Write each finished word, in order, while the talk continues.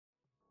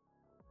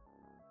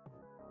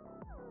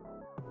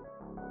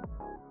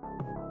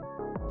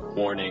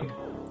Warning,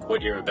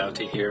 what you're about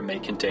to hear may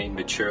contain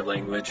mature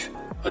language,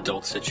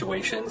 adult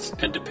situations,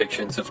 and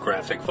depictions of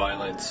graphic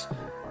violence.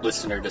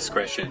 Listener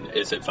discretion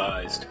is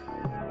advised.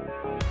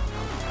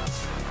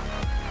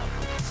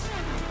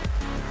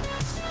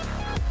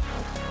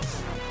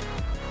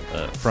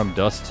 From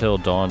Dusk Till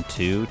Dawn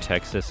 2,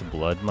 Texas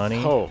Blood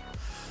Money. Oh,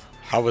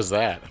 how was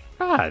that?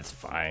 It's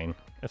fine.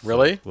 It's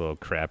Really? a little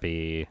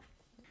crappy,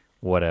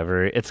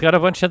 whatever. It's got a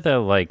bunch of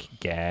the,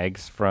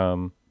 gags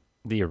from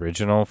the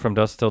original From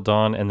Dusk Till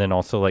Dawn, and then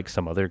also,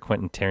 some other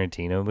Quentin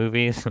Tarantino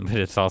movies, but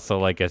it's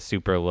also, a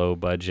super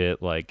low-budget,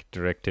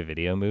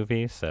 direct-to-video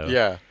movie, so...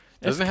 Yeah.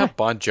 Doesn't it have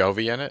Bon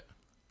Jovi in it?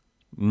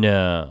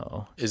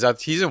 No. He's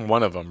in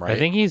one of them, right? I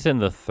think he's in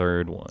the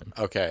third one.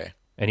 Okay.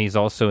 And he's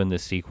also in the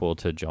sequel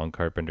to John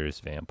Carpenter's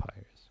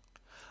Vampires.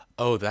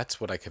 Oh,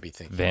 that's what I could be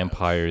thinking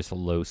Vampires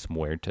Los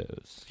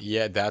Muertos.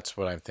 Yeah, that's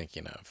what I'm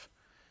thinking of.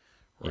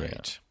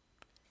 Right.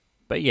 Yeah.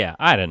 But yeah,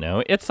 I don't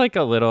know. It's like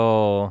a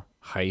little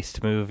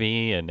heist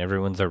movie, and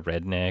everyone's a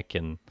redneck,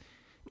 and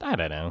I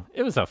don't know.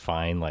 It was a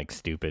fine,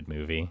 stupid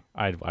movie.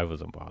 I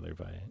wasn't bothered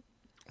by it.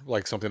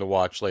 Like something to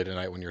watch late at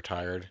night when you're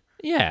tired.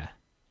 Yeah.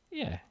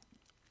 Yeah.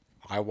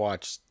 I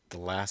watched The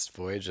Last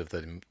Voyage of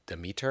the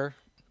Demeter.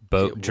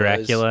 Boat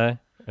Dracula,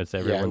 as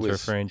everyone's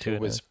referring to it.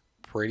 It was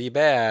pretty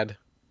bad.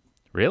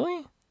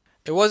 Really?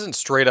 It wasn't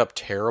straight up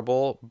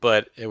terrible,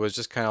 but it was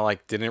just kind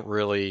of didn't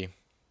really,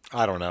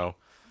 I don't know.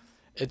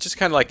 It just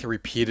kind of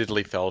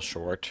repeatedly fell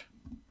short.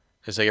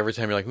 It's every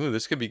time you're ooh,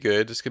 this could be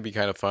good. This could be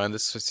kind of fun.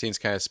 This scene's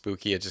kind of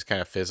spooky. It just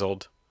kind of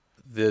fizzled.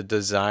 The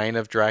design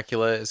of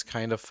Dracula is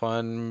kind of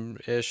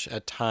fun-ish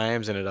at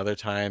times, and at other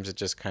times it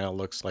just kind of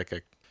looks like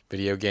a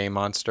video game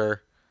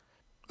monster.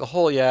 The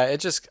whole, it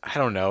just, I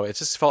don't know. It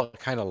just felt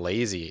kind of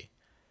lazy,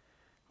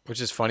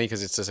 which is funny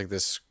because it's just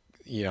this,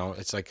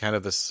 it's kind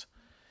of this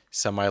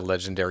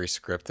semi-legendary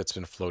script that's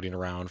been floating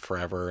around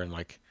forever, and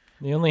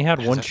They only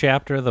had one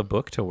chapter of the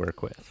book to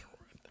work with.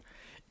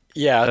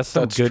 Yeah, that's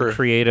some good true.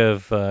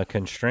 Creative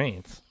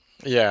constraints.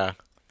 Yeah.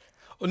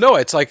 Well, no,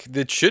 it's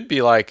it should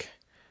be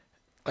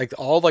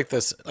all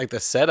this, the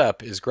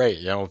setup is great.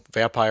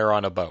 Vampire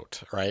on a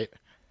boat, right?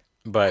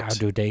 But how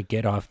do they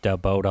get off the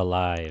boat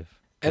alive?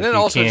 And then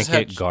also you just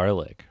can't get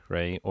garlic,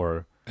 right?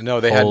 Or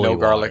no, they had no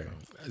garlic,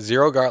 water.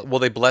 Zero garlic. Well,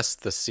 they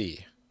blessed the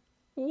sea.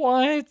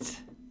 What?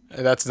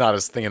 That's not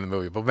his thing in the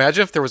movie. But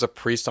imagine if there was a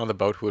priest on the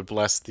boat who would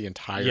bless the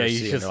entire sea. Yeah,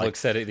 he just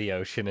looks at the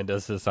ocean and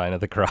does the sign of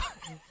the cross.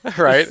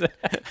 Right?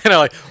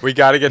 And we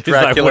got to get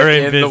Dracula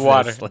in the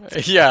water.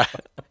 Yeah.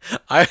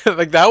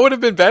 That would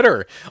have been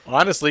better,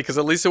 honestly, because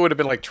at least it would have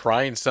been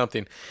trying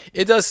something.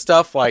 It does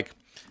stuff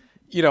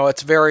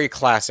it's very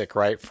classic,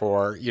 right?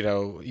 For,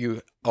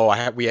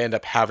 we end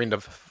up having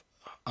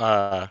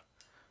to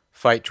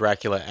fight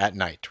Dracula at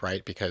night,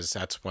 right? Because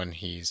that's when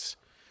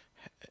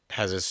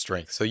has his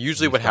strength. So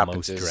usually what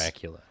happens is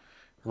Dracula.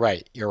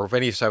 Right. You're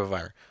any type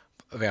of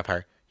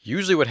vampire.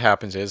 Usually what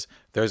happens is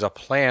there's a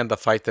plan to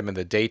fight them in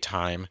the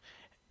daytime,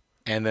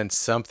 and then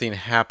something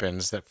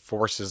happens that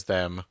forces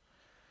them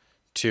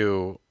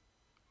to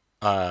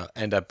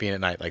end up being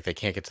at night. They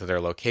can't get to their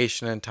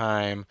location in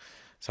time,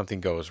 something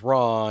goes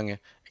wrong,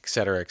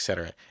 etc.,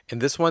 etc. In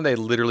this one, they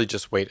literally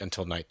just wait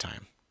until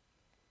nighttime.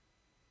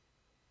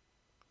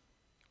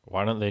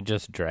 Why don't they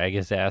just drag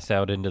his ass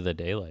out into the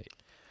daylight?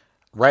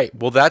 Right.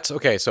 Well, that's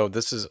okay. So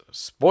this is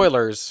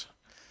spoilers,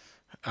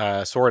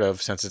 sort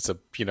of, since it's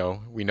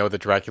we know that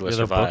Dracula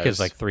survives.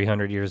 The book is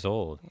 300 years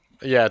old.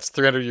 Yeah, it's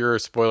 300-year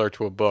spoiler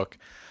to a book,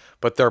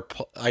 but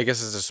I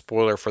guess it's a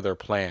spoiler for their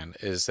plan.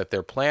 Is that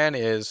their plan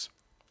is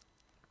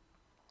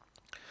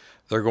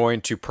they're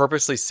going to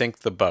purposely sink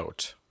the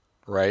boat,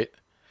 right?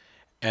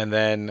 And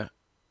then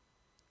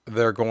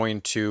they're going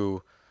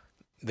to.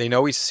 They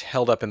know he's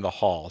held up in the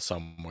hall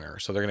somewhere,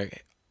 so they're going to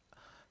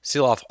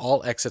seal off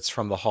all exits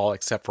from the hall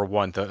except for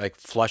one to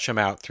flush him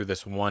out through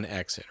this one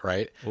exit,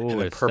 right? Ooh,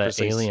 and it's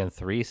that Alien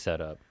 3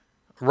 setup.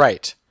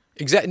 Right.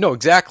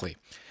 Exactly.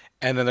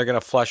 And then they're going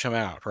to flush him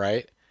out,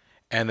 right?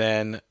 And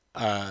then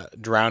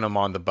drown him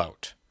on the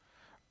boat.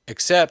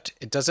 Except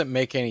it doesn't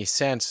make any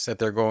sense that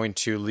they're going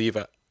to leave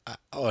a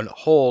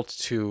hole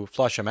to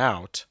flush him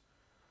out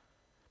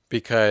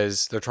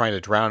because they're trying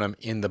to drown him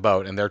in the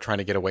boat and they're trying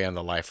to get away on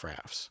the life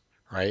rafts,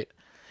 right?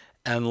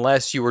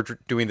 Unless you were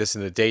doing this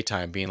in the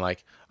daytime, being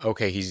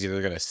okay, he's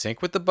either going to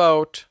sink with the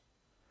boat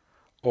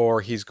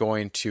or he's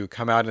going to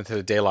come out into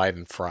the daylight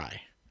and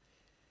fry.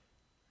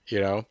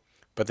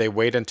 But they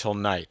wait until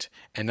night.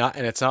 And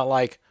it's not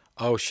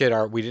oh shit,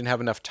 we didn't have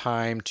enough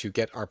time to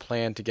get our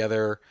plan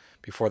together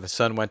before the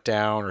sun went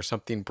down or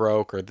something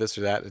broke or this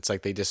or that. It's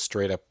they just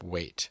straight up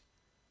wait.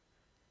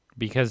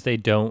 Because they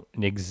don't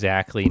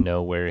exactly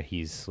know where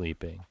he's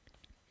sleeping.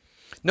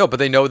 No, but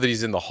they know that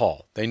he's in the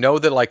hall. They know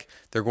that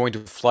they're going to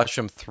flush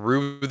him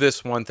through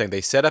this one thing.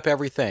 They set up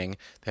everything.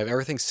 They have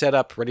everything set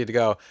up, ready to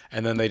go,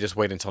 and then they just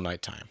wait until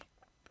nighttime.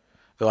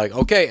 They're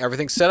okay,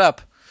 everything's set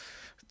up.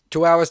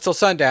 2 hours till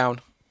sundown.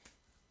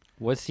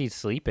 What's he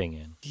sleeping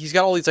in? He's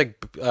got all these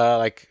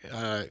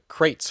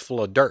crates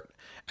full of dirt,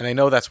 and they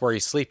know that's where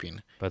he's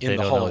sleeping. But in they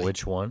the don't hall. know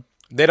which one?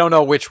 They don't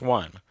know which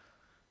one.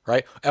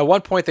 right? At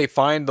one point, they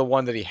find the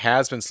one that he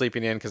has been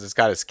sleeping in because it's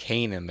got his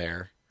cane in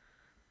there,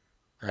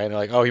 right? And they're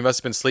like, oh, he must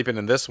have been sleeping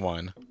in this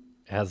one.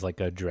 It has like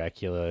a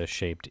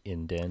Dracula-shaped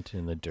indent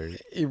in the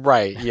dirt.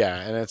 Right,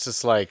 yeah. And it's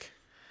just like,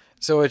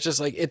 so it's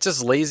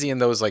just lazy in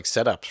those like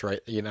setups, right?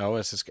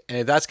 It's just,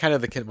 and that's kind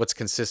of what's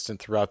consistent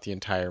throughout the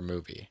entire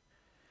movie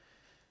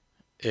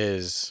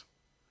is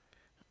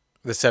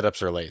the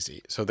setups are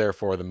lazy. So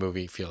therefore the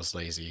movie feels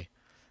lazy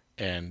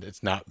and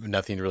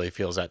nothing really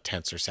feels that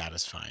tense or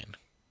satisfying.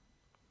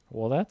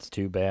 Well, that's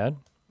too bad.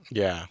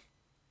 Yeah.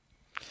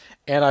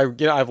 And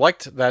I've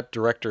liked that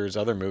director's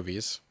other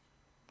movies.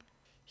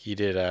 He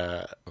did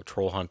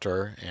Troll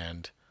Hunter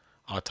and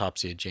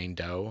Autopsy of Jane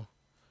Doe,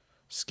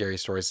 Scary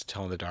Stories to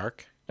Tell in the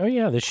Dark. Oh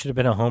yeah, this should have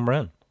been a home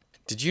run.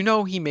 Did you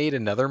know he made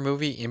another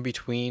movie in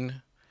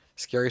between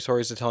Scary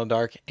Stories to Tell in the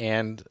Dark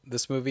and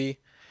this movie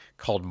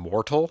called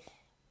Mortal?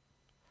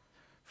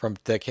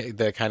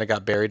 That kind of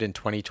got buried in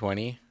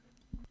 2020.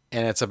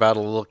 And it's about a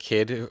little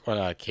kid, well,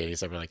 not a kid,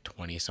 he's like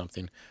 20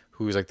 something,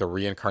 who's like the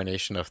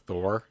reincarnation of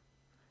Thor.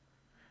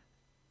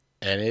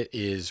 And it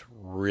is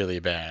really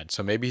bad.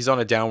 So maybe he's on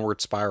a downward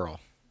spiral.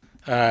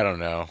 I don't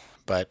know.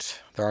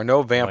 But there are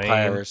no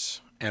vampires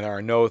and there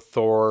are no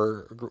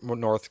Thor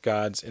North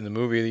gods in the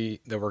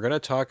movie that we're going to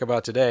talk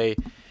about today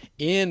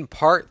in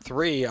part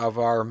 3 of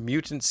our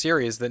mutant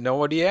series that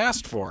nobody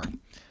asked for.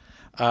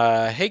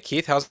 Hey,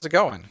 Keith, how's it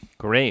going?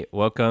 Great.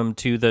 Welcome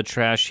to the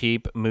Trash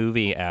Heap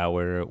Movie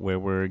Hour, where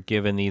we're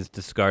giving these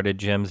discarded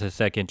gems a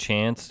second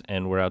chance,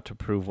 and we're out to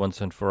prove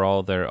once and for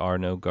all there are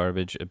no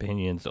garbage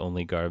opinions,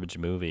 only garbage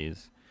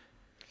movies.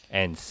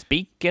 And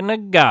speaking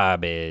of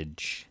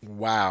garbage...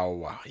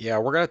 Wow. Yeah,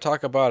 we're going to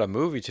talk about a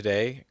movie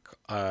today.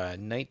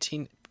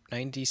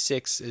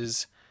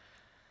 1996's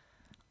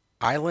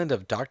Island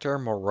of Doctor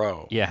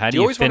Moreau. Yeah, how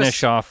do you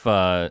finish off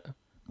a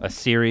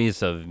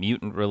series of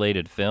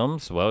mutant-related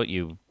films? Well,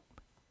 you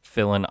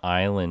fill an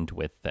island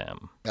with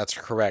them. That's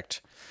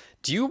correct.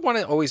 Do you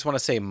always want to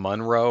say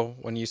Monroe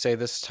when you say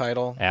this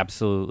title?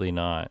 Absolutely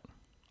not.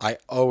 I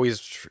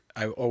always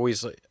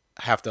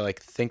have to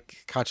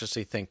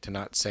consciously think to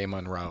not say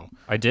Monroe.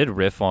 I did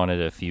riff on it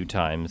a few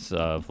times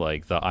of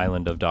like the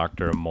Island of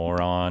Doctor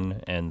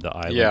Moron and the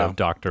Island of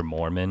Doctor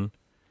Mormon.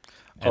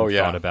 And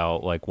thought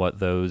about like what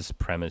those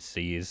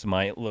premises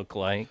might look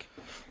like.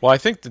 Well, I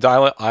think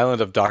the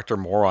Island of Doctor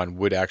Moron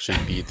would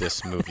actually be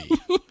this movie.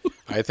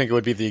 I think it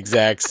would be the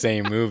exact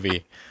same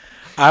movie.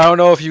 I don't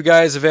know if you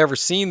guys have ever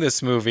seen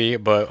this movie,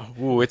 but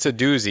it's a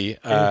doozy.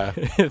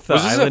 If the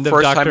Island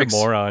of Dr.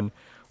 Moron,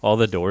 all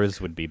the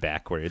doors would be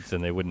backwards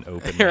and they wouldn't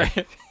open.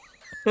 Right.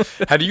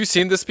 Have you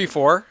seen this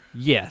before?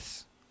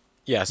 Yes.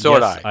 Yeah, so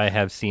had I. I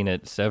have seen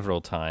it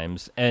several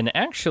times. And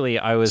actually,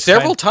 I was...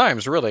 Several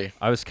times, really?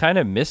 I was kind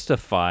of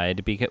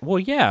mystified because... Well,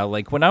 yeah,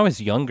 like when I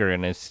was younger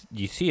and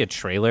you see a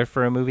trailer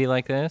for a movie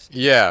like this...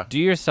 Yeah. Do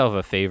yourself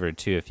a favor,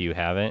 too, if you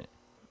haven't.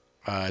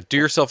 Do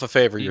yourself a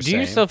favor, you're saying.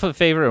 Do yourself a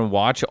favor and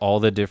watch all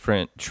the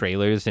different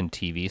trailers and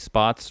TV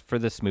spots for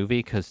this movie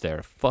because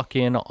they're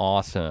fucking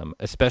awesome.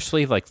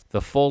 Especially like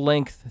the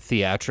full-length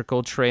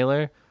theatrical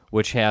trailer,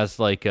 which has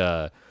like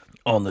a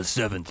 "on the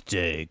seventh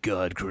day,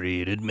 God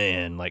created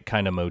man" like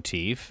kind of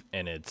motif,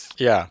 and it's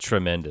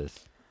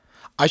tremendous.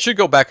 I should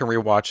go back and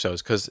rewatch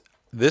those because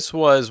this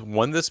was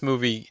when this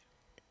movie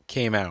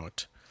came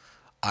out.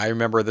 I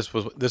remember this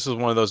was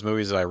one of those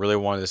movies that I really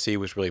wanted to see,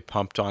 was really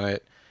pumped on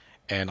it.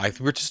 And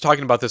we were just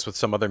talking about this with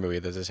some other movie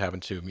that this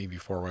happened to me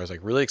before, where I was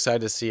like really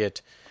excited to see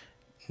it,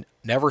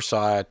 never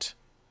saw it.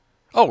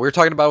 Oh, we were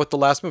talking about it with the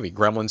last movie,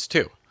 Gremlins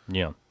 2.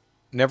 Yeah.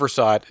 Never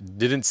saw it,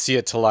 didn't see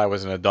it till I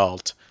was an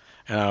adult.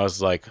 And I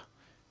was like,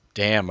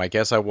 damn, I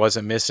guess I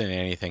wasn't missing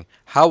anything.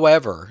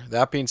 However,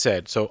 that being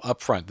said, so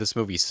up front, this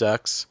movie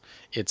sucks.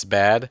 It's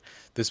bad.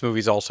 This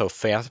movie's also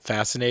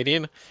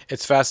fascinating.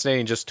 It's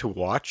fascinating just to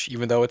watch,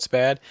 even though it's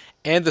bad.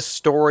 And the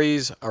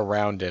stories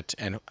around it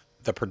and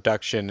the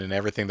production and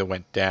everything that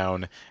went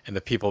down and the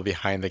people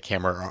behind the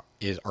camera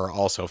are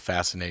also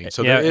fascinating.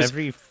 So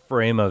every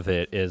frame of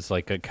it is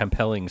like a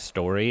compelling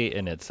story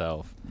in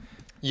itself.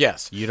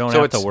 Yes. You don't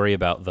have to worry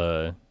about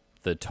the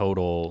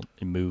total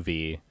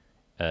movie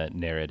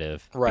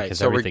narrative, right?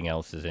 Because everything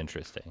else is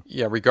interesting.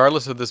 Yeah,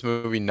 regardless of this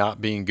movie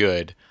not being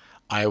good,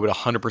 I would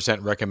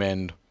 100%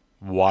 recommend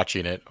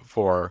watching it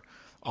for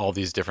all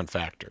these different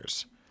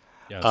factors.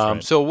 Yeah,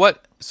 right.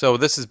 So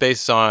this is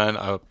based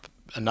on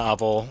a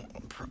novel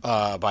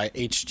by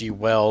H.G.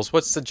 Wells.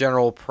 What's the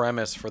general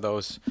premise for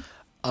those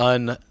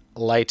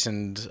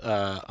unenlightened,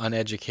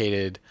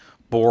 uneducated,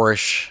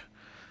 boorish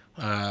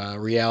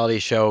reality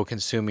show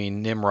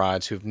consuming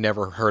Nimrods who've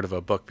never heard of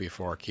a book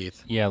before,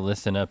 Keith? Yeah,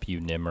 listen up,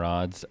 you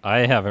Nimrods.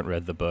 I haven't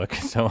read the book,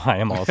 so I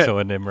am also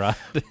a Nimrod.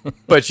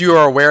 But you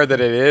are aware that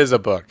it is a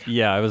book.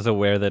 Yeah, I was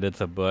aware that it's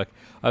a book.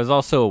 I was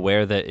also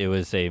aware that it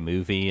was a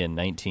movie in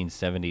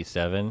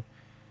 1977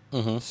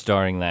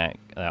 starring that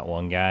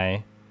one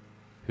guy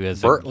who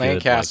has Burt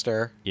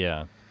Lancaster.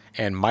 Yeah.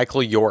 And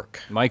Michael York.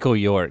 Michael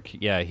York.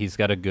 Yeah, he's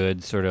got a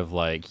good sort of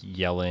like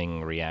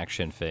yelling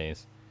reaction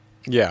face.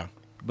 Yeah.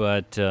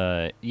 But,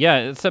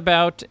 it's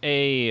about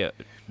a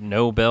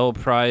Nobel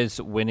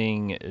Prize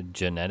winning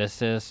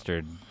geneticist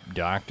or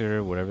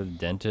doctor, whatever,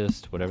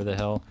 dentist, whatever the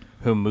hell,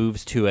 who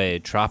moves to a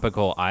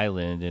tropical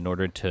island in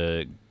order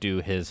to do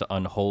his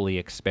unholy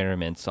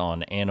experiments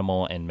on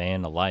animal and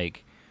man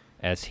alike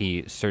as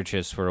he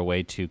searches for a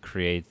way to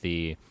create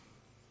the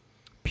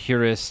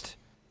purest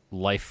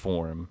life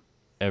form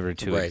ever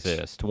to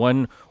exist.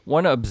 One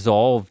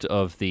absolved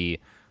of the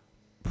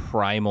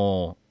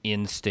primal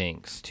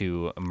instincts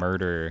to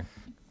murder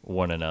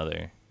one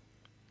another.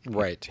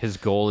 Right. His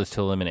goal is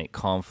to eliminate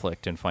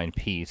conflict and find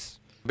peace.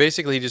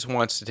 Basically, he just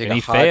wants to take And a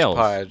he fails.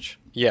 hodgepodge.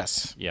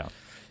 Yes. Yeah.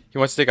 He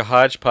wants to take a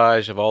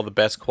hodgepodge of all the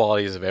best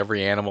qualities of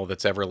every animal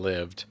that's ever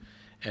lived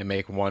and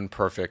make one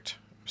perfect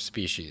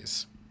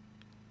species.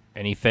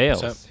 And he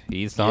fails.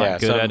 He's not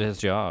good at his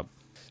job.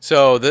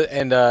 So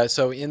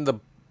so in the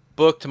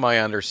book, to my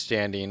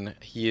understanding,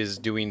 he is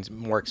doing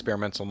more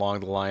experiments along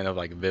the line of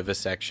like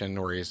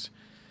vivisection, where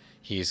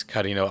he's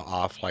cutting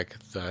off like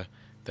the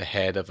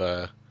head of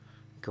a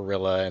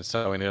gorilla and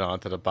sewing it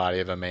onto the body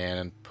of a man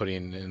and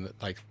putting in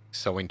like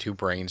sewing two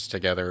brains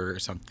together or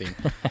something.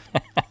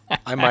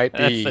 I might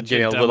be That's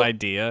getting a a dumb little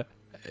idea.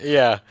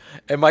 Yeah,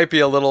 it might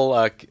be a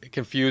little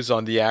confused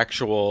on the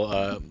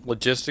actual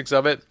logistics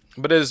of it,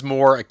 but it is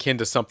more akin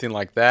to something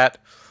like that.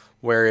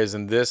 Whereas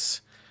in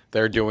this,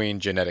 they're doing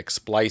genetic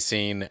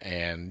splicing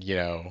and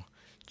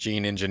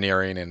gene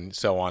engineering and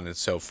so on and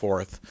so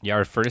forth. Yeah,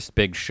 our first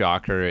big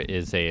shocker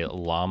is a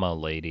llama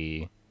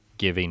lady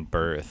giving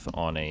birth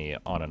on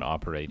an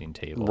operating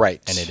table.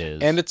 Right,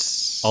 and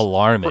it's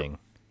alarming.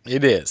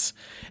 It is,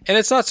 and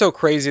it's not so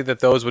crazy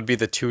that those would be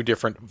the two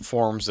different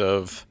forms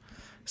of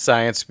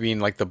science, being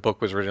like the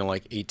book was written in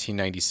like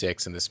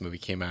 1896 and this movie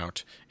came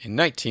out in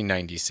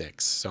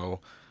 1996.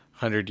 So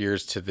 100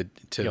 years to the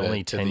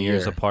only 10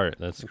 years apart.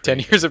 That's crazy. 10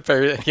 years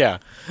apart. Yeah.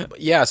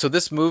 Yeah. So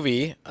this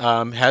movie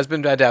has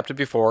been adapted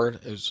before.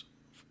 It was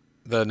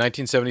the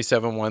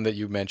 1977 one that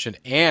you mentioned,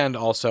 and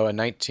also a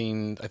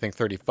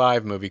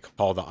 1935 movie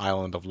called The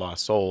Island of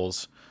Lost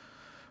Souls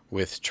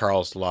with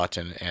Charles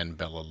Laughton and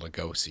Bela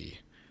Lugosi.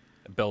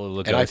 Bela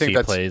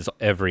Lugosi plays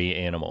every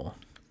animal.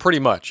 Pretty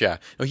much, yeah.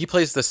 No, he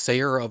plays the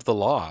sayer of the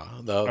law,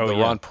 the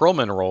Ron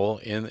Perlman role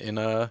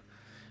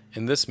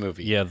in this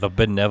movie. Yeah, the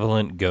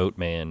benevolent goat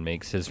man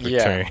makes his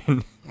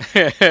return.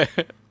 Yeah.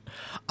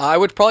 I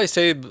would probably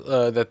say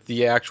that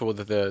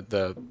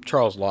the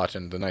Charles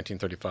Laughton, the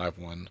 1935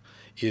 one,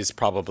 is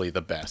probably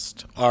the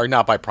best. Or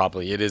not by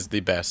probably, it is the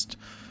best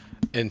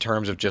in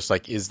terms of just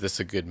like, is this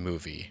a good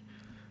movie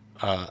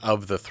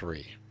of the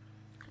three?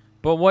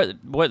 But what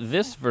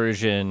this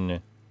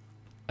version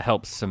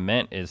helps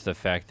cement is the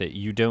fact that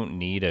you don't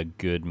need a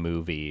good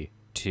movie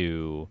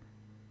to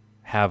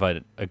have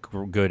a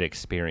good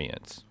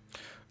experience.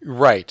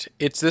 Right.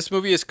 This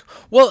movie is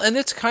well, and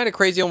it's kind of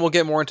crazy, and we'll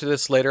get more into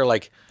this later.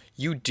 Like,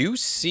 you do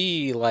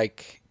see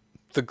like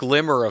the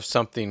glimmer of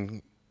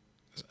something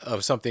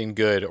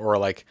good, or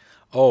like,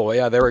 oh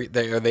yeah,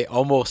 they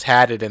almost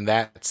had it in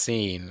that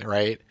scene,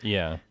 right?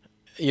 Yeah.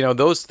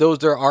 Those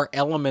there are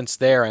elements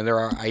there, and there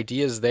are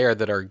ideas there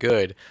that are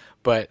good,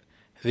 but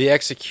the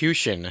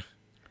execution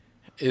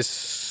is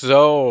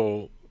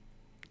so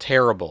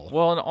terrible.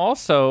 Well, and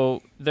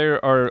also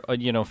there are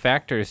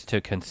factors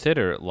to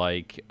consider,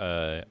 like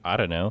I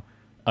don't know,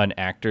 an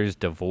actor's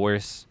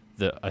divorce,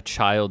 a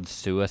child's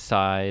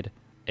suicide,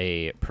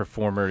 a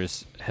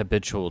performer's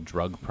habitual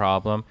drug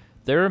problem.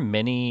 There are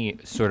many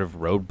sort of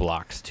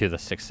roadblocks to the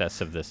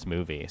success of this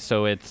movie.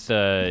 So it's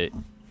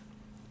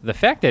the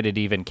fact that it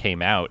even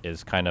came out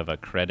is kind of a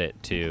credit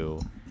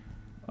to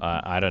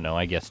I don't know,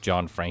 I guess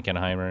John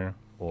Frankenheimer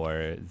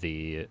or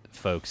the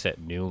folks at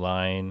New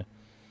Line.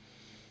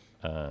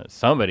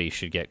 Somebody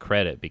should get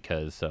credit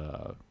because,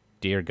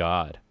 dear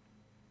God.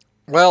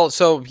 Well,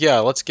 so yeah,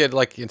 let's get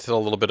like into a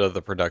little bit of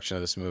the production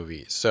of this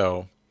movie.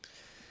 So,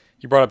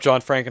 you brought up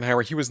John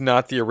Frankenheimer. He was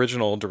not the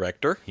original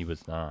director. He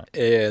was not.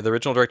 The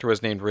original director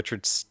was named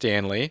Richard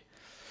Stanley,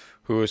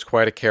 who was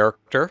quite a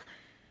character.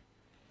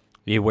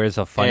 He wears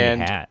a funny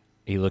hat.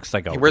 He looks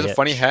like a witch. He wears a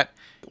funny hat.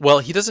 Well,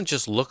 he doesn't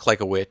just look like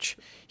a witch.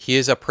 He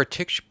is a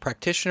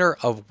practitioner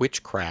of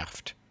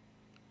witchcraft,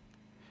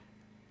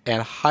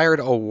 and hired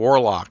a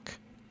warlock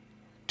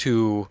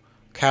to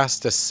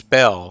cast a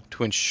spell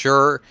to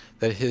ensure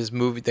that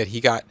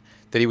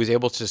he was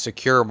able to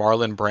secure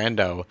Marlon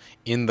Brando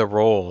in the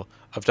role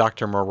of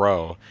Dr.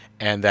 Moreau,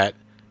 and that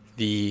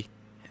the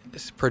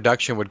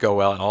production would go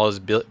well and all his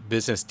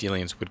business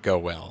dealings would go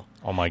well.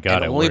 Oh my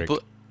God, it worked.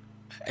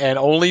 And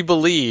only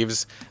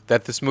believes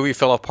that this movie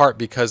fell apart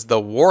because the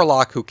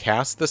warlock who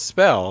cast the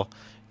spell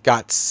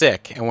got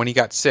sick, and when he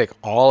got sick,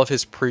 all of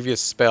his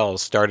previous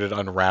spells started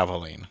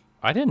unraveling.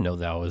 I didn't know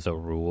that was a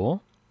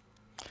rule.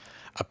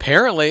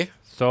 Apparently.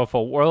 So if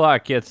a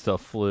warlock gets the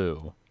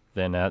flu,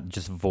 then that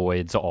just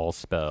voids all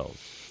spells.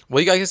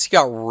 Well, I guess he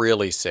got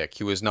really sick.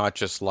 He was not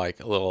just like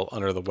a little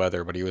under the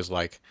weather, but he was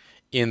like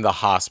in the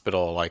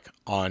hospital, like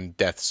on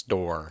death's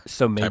door.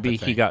 So maybe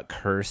he got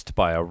cursed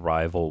by a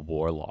rival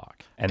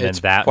warlock, and then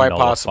that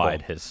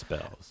nullified his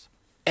spells.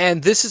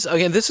 And this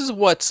is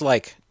what's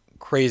like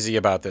crazy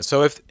about this.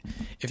 So if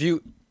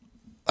you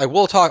like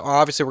we'll talk.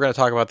 Obviously, we're going to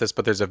talk about this,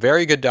 but there's a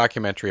very good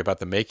documentary about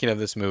the making of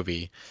this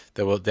movie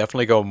that will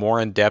definitely go more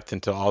in depth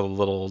into all the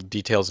little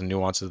details and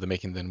nuances of the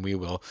making than we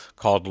will.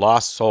 Called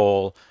Lost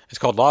Soul. It's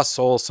called Lost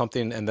Soul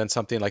something, and then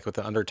something like with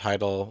the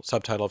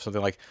subtitle of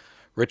something like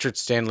Richard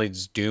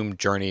Stanley's doomed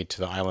journey to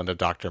the island of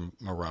Doctor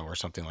Moreau or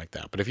something like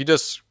that. But if you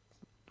just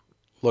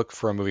look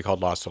for a movie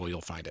called Lost Soul, you'll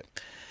find it.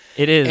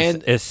 It is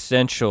And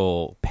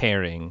essential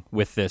pairing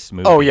with this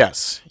movie. oh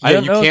yes, yeah, I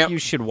don't you know can't. if you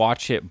should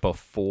watch it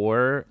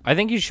before. I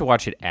think you should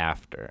watch it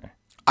after.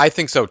 I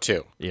think so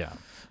too. Yeah.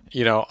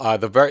 You know,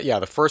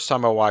 the first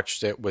time I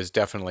watched it was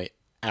definitely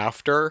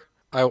after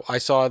I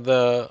saw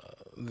the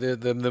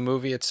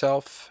movie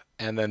itself,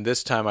 and then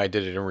this time I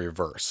did it in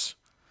reverse.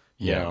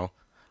 You Yeah.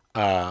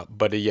 know,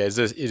 but yeah, it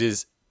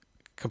is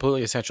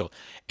completely essential.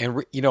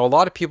 And you know, a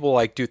lot of people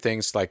like do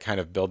things like kind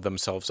of build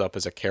themselves up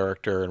as a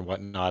character and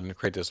whatnot, and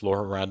create this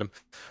lore around them.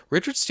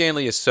 Richard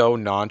Stanley is so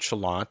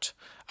nonchalant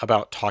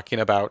about talking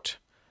about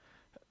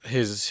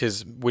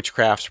his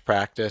witchcraft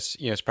practice,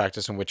 you know, his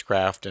practice in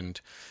witchcraft and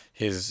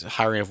his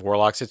hiring of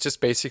warlocks. It's just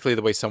basically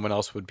the way someone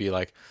else would be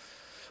like,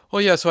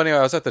 well, yeah. So anyway,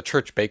 I was at the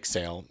church bake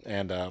sale,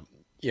 and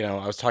you know,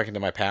 I was talking to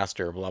my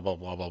pastor, blah blah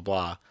blah blah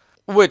blah.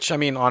 Which I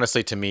mean,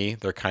 honestly, to me,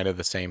 they're kind of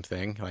the same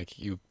thing. Like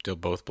you still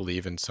both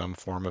believe in some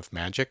form of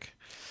magic.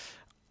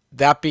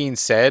 That being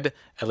said,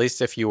 at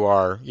least if you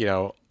are, you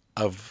know,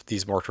 of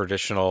these more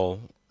traditional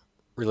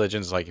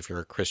religions, like if you're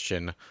a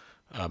Christian,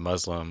 a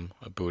Muslim,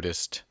 a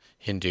Buddhist,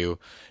 Hindu,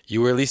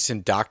 you were at least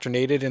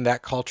indoctrinated in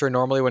that culture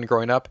normally when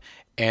growing up,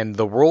 and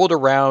the world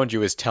around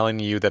you is telling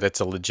you that it's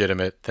a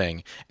legitimate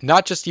thing.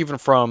 Not just even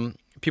from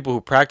people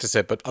who practice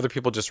it, but other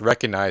people just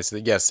recognize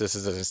that yes, this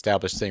is an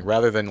established thing,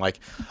 rather than like,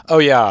 oh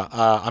yeah,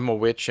 I'm a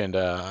witch and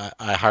I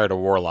hired a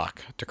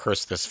warlock to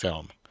curse this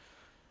film.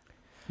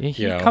 He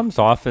You know? comes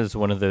off as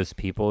one of those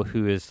people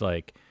who is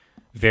like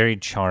very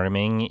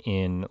charming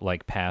in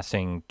like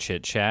passing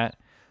chit chat,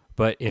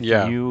 but if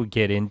Yeah. you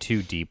get in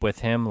too deep with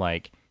him,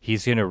 like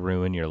he's gonna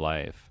ruin your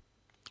life.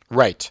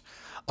 Right.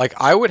 Like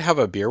I would have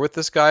a beer with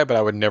this guy, but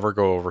I would never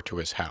go over to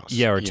his house.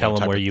 Yeah, or you tell know, him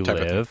type where of- you type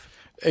of thing. live.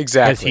 Because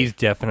Exactly. he's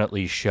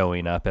definitely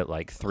showing up at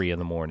like 3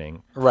 a.m.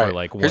 Right. for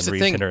like one Here's the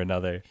reason thing. or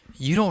another.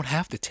 You don't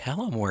have to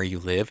tell him where you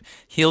live.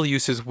 He'll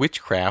use his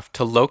witchcraft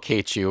to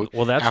locate you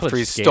Well, that's after what's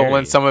he's scary.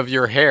 stolen some of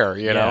your hair,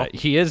 you Yeah, know?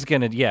 he is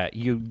gonna. Yeah,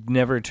 you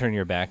never turn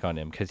your back on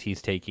him because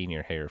he's taking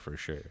your hair for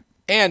sure.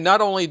 And not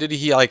only did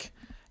he like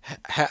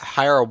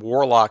hire a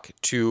warlock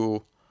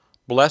to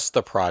bless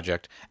the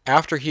project,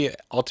 after he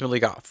ultimately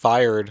got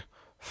fired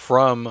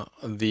from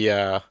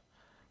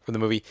the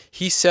movie,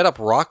 he set up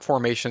rock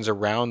formations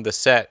around the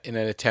set in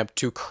an attempt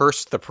to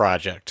curse the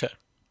project.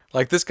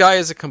 Like this guy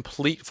is a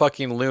complete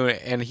fucking loon,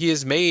 and he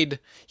had made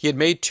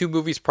 2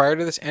 movies prior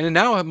to this, and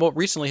now more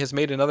recently has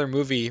made another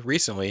movie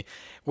recently,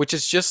 which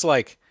is just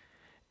like,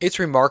 it's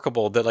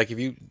remarkable that like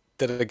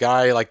that a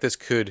guy like this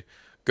could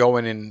go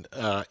in and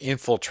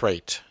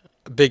infiltrate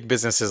big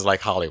businesses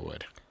like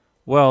Hollywood.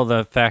 Well,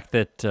 the fact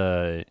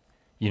that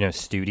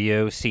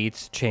studio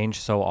seats change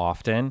so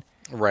often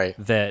Right.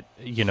 that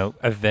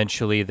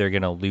eventually they're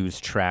gonna lose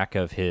track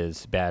of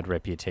his bad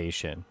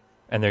reputation,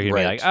 and they're gonna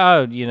be Right. like,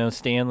 oh,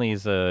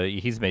 Stanley's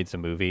he's made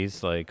some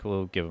movies, like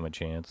we'll give him a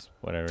chance,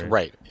 whatever.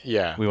 Right.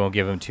 Yeah. We won't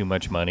give him too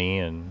much money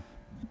and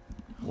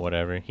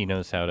whatever. He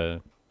knows how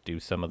to do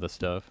some of the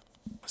stuff.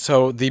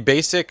 So the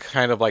basic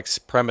kind of like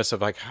premise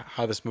of like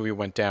how this movie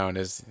went down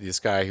is this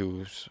guy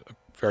who's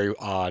very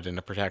odd and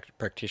a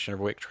practitioner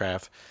of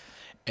witchcraft,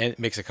 and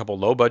makes a couple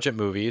low budget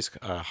movies,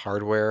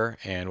 Hardware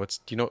and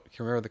can you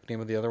remember the name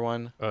of the other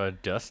one?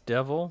 Dust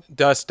Devil.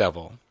 Dust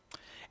Devil,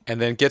 and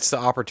then gets the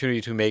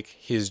opportunity to make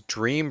his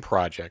dream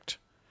project,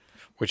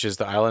 which is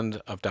the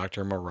Island of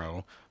Doctor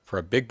Moreau, for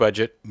a big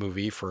budget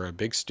movie for a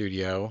big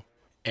studio,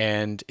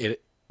 and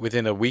it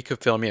within a week of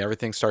filming,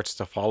 everything starts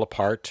to fall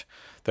apart.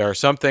 There are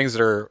some things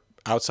that are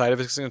outside of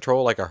his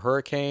control, like a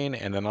hurricane,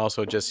 and then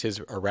also just his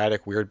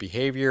erratic, weird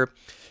behavior.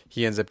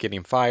 He ends up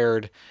getting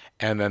fired,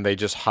 and then they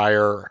just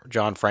hire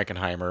John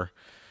Frankenheimer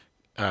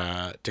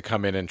to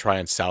come in and try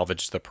and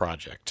salvage the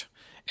project.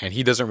 And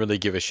he doesn't really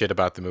give a shit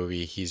about the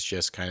movie. He's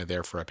just kind of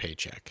there for a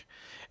paycheck.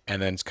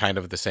 And then it's kind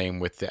of the same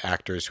with the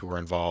actors who were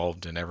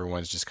involved, and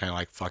everyone's just kind of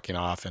like fucking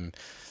off. And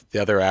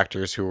the other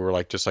actors who were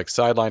like just like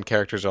sideline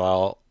characters are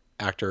all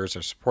actors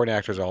or supporting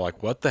actors are all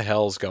like, what the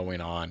hell's going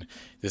on?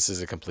 This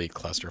is a complete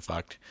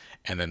clusterfuck.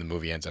 And then the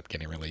movie ends up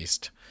getting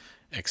released,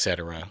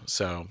 etc.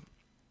 So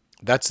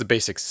that's the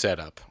basic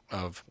setup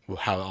of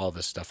how all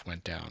this stuff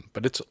went down.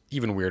 But it's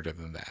even weirder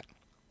than that.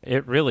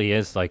 It really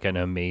is like an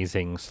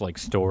amazing like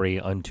story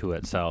unto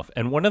itself,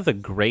 and one of the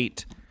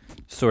great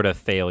sort of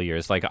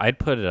failures. Like I'd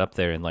put it up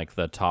there in like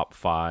the top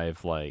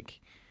 5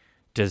 like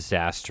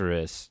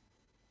disastrous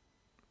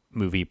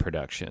movie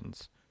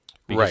productions,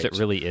 because it Right.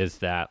 really is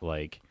that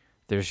like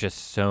there's just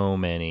so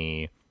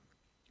many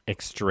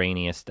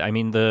extraneous. I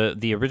mean,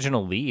 the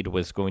original lead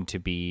was going to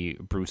be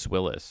Bruce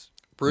Willis,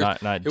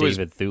 not it was-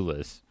 David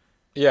Thewlis.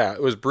 Yeah,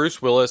 it was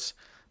Bruce Willis,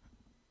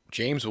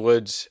 James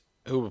Woods.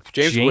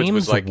 James Woods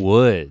was like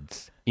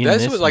Woods in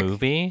This this was like-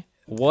 movie.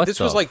 What this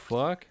the was like-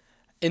 fuck?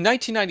 in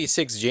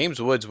 1996,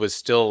 James Woods was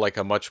still like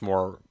a much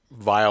more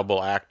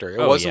viable actor. It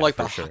Oh wasn't yeah, like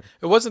for sure.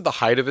 it wasn't the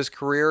height of his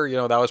career.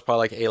 That was probably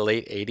like a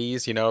late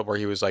 80s, where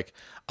he was like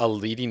a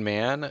leading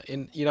man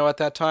in, at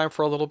that time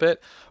for a little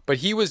bit. But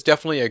he was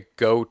definitely a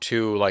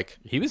go-to, like,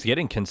 He was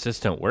getting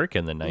consistent work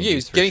in the yeah, he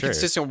was 90s for getting sure.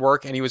 consistent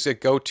work, and he was a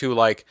go-to,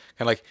 like,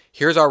 kind of like,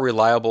 here's our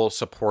reliable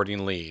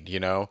supporting lead,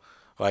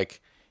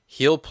 like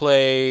he'll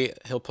play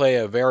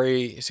a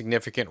very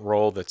significant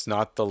role that's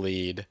not the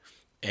lead,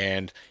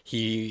 and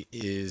he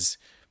is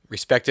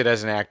respected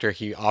as an actor.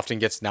 He often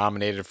gets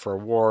nominated for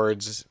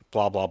awards,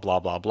 blah blah blah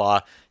blah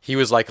blah. He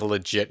was like a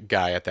legit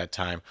guy at that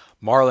time.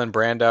 Marlon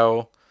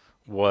Brando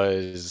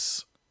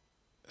was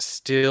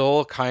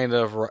still kind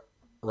of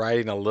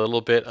riding a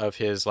little bit of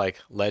his like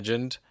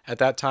legend at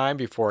that time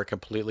before it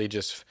completely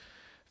just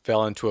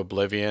fell into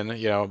oblivion,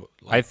 I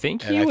like,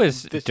 think and he I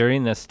was think this.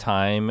 during this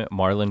time.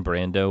 Marlon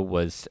Brando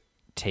was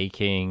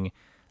taking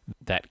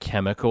that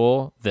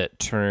chemical that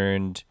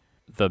turned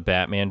the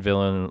Batman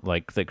villain,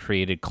 like that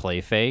created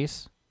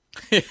Clayface,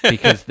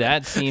 because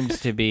that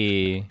seems to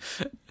be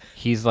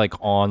he's like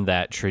on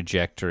that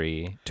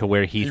trajectory to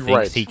where he You're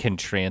thinks he right. can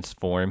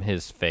transform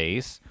his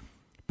face,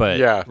 but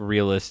Yeah,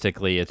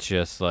 realistically it's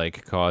just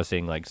like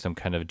causing like some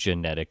kind of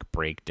genetic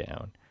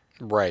breakdown.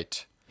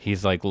 right.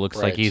 He's like looks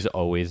like Right. he's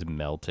always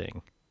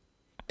melting.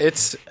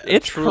 It's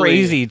It's truly,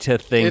 crazy to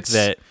think it's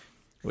that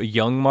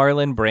young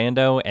Marlon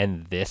Brando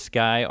and this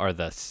guy are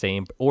the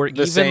same, or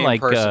the even same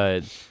like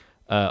person.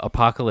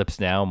 Apocalypse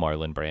Now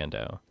Marlon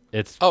Brando.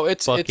 It's Oh,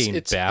 it's fucking it's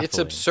it's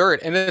baffling. absurd,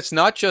 and it's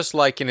not just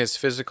like in his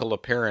physical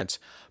appearance,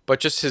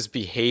 but just his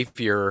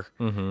behavior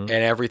Hmm. and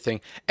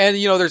everything. And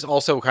there's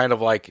also kind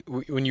of like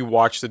when you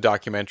watch the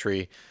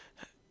documentary,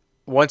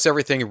 once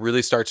everything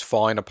really starts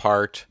falling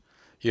apart,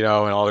 and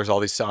there's all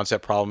these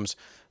onset problems,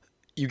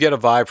 you get a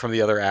vibe from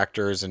the other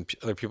actors and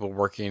other people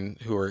working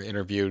who were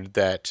interviewed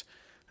that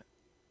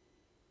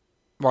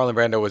Marlon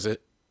Brando was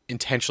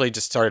intentionally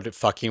just started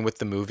fucking with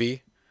the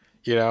movie,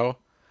 you know,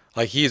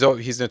 like he's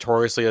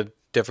notoriously a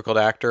difficult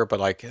actor, but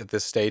like at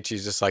this stage,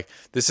 he's just like,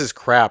 this is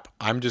crap.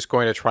 I'm just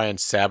going to try and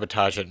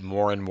sabotage it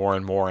more and more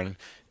and more, and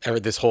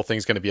this whole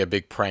thing's going to be a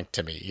big prank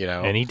to me.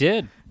 And he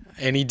did.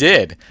 And he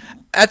did.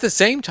 At the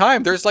same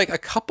time, there's like a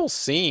couple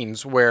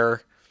scenes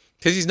where,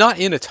 because he's not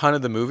in a ton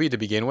of the movie to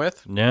begin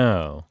with,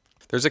 No.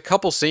 there's a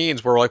couple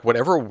scenes where like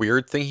whatever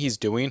weird thing he's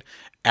doing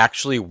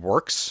actually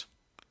works,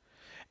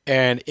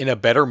 and in a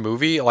better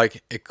movie,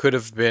 like it could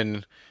have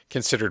been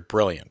considered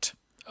brilliant.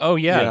 Oh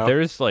You yeah, know?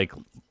 there's like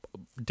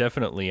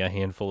definitely a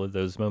handful of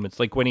those moments,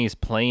 like when he's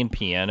playing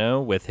piano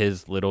with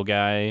his little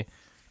guy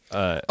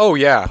Oh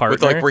yeah, with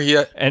like partner, where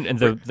he, and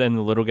where, then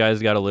the little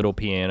guy's got a little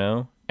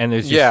piano, and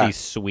there's just yeah, these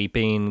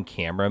sweeping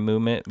camera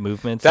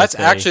movements as that's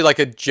they. actually like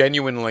a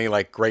genuinely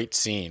like great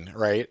scene,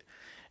 right?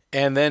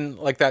 And then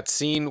like that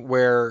scene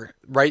where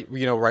right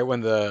when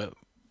the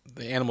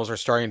animals are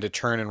starting to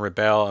turn and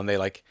rebel, and they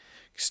like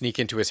sneak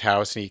into his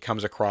house, and he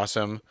comes across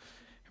them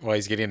while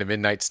he's getting a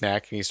midnight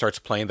snack, and he starts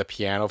playing the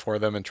piano for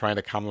them and trying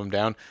to calm them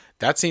down.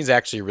 That scene's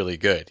actually really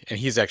good, and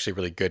he's actually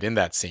really good in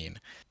that scene.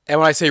 And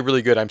when I say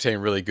really good, I'm saying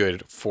really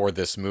good for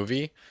this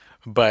movie,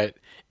 but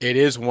it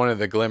is one of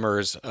the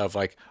glimmers of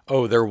like,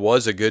 oh, there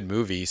was a good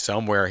movie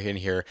somewhere in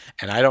here,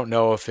 and I don't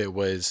know if it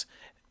was,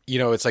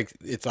 it's like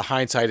it's the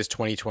hindsight is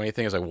 2020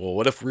 thing. It's like, well,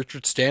 what if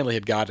Richard Stanley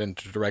had gotten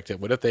to direct it?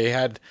 What if they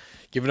had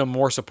given him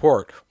more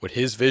support? Would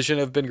his vision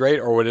have been great,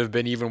 or would it have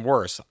been even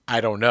worse? I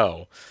don't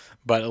know,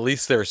 but at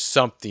least there's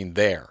something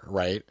there,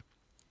 right?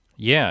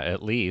 Yeah,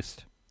 at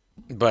least.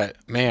 But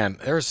man,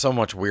 there's so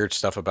much weird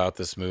stuff about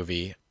this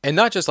movie. And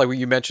not just like what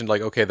you mentioned,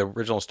 like, okay, the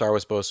original star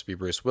was supposed to be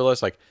Bruce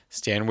Willis. Like,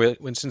 Stan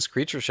Winston's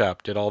Creature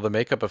Shop did all the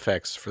makeup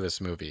effects for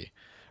this movie,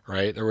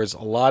 right? There was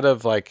a lot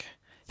of like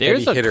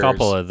heavy There's a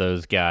couple hitters. of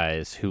those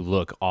guys who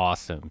look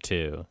awesome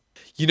too.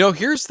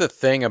 Here's the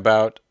thing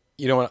about,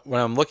 when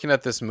I'm looking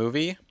at this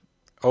movie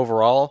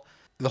overall,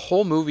 the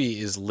whole movie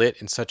is lit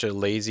in such a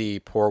lazy,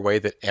 poor way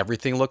that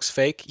everything looks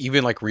fake.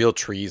 Even like real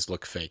trees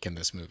look fake in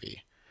this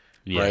movie,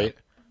 Yeah. right?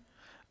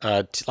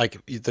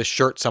 Like the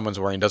shirt someone's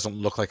wearing doesn't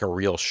look like a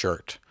real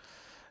shirt.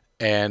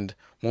 And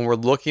when we're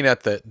looking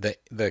at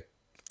the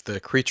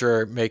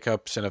creature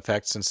makeups and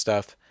effects and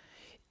stuff,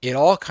 it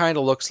all kind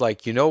of looks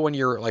like, when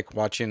you're like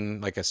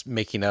watching like a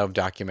making of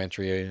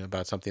documentary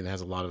about something that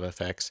has a lot of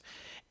effects,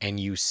 and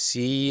you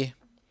see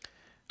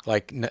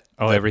like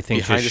Oh, the everything's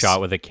just behind the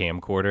shot with a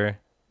camcorder.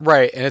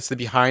 right, and it's the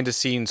behind the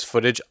scenes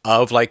footage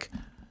of like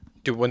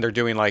when they're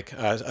doing like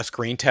a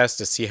screen test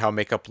to see how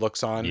makeup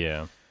looks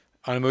Yeah.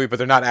 on a movie, but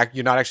you're not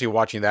actually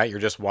watching that. You're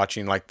just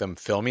watching like them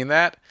filming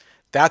that.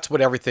 That's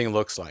what everything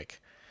looks like.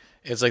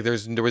 It's like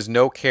there was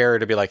no care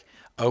to be like,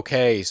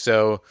 okay,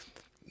 so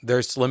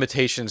there's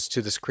limitations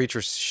to this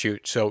creature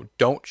shoot, so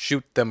don't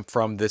shoot them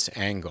from this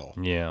angle,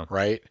 Yeah.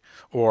 right?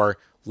 Or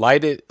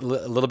light it a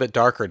little bit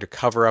darker to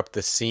cover up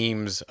the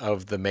seams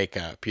of the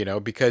makeup,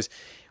 because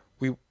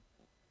we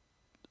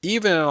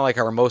even in like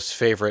our most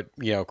favorite,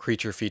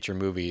 creature feature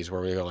movies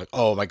where we go like,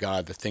 oh my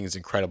god, the thing's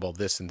incredible,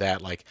 this and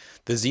that, like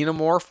the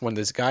xenomorph, when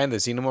this guy in the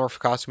xenomorph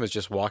costume is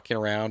just walking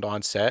around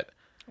on set,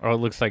 Oh, it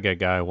looks like a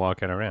guy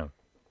walking around.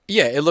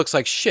 Yeah, it looks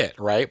like shit,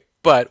 right?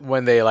 But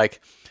when they like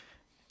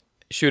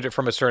shoot it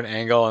from a certain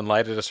angle and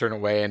light it a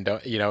certain way and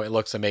don't, it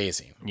looks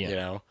amazing,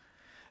 Yeah.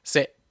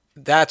 Say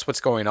that's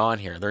what's going on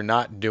here. They're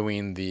not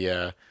doing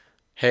the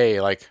hey,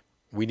 like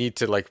we need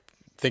to like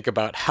think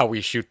about how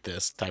we shoot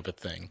this type of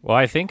thing. Well,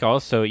 I think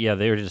also, yeah,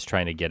 they were just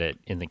trying to get it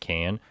in the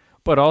can,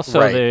 but also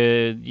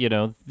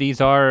Right.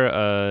 these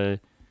are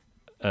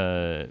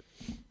uh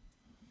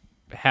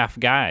half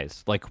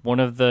guys. Like one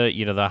of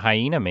the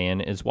hyena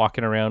man is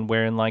walking around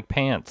wearing like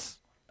pants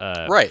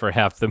Right. for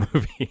half the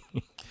movie.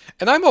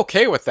 And I'm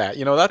okay with that.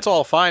 That's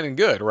all fine and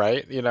good,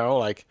 right?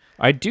 Like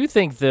I do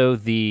think though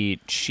the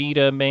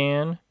cheetah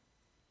man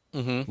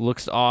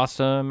looks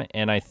awesome,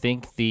 and I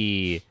think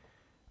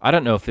I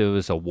don't know if it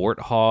was a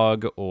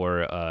warthog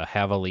or a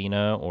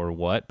javelina or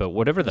what, but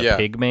whatever the Yeah.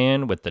 pig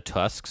man with the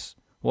tusks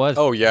was,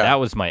 Oh, yeah. that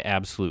was my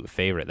absolute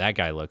favorite. That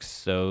guy looks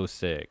so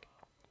sick.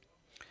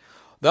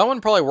 that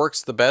one probably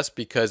works the best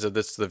because of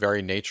the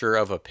very nature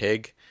of a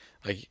pig.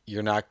 Like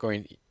he's not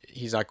going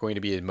to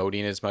be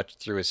emoting as much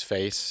through his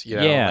face,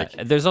 Yeah,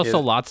 like there's also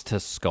his- lots to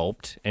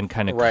sculpt and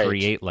kind of Right.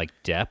 create like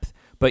depth.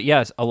 But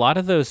yes, a lot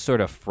of those sort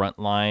of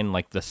frontline,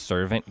 like the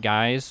servant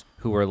guys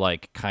who are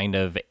like kind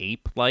of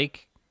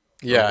ape-like,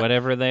 yeah. or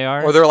whatever they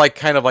are. Or they're like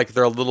kind of like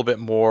they're a little bit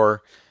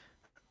more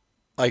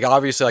like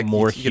obviously like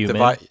More you get the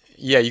human. vibe.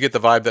 Yeah, you get the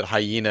vibe that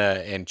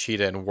hyena and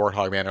cheetah and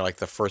warthog man are like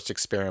the first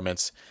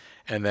experiments,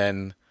 and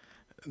then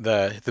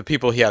the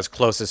people he has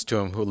closest to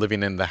him who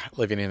living in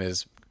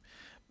his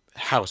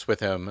house with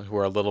him who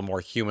are a little more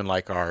human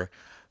like are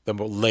the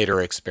later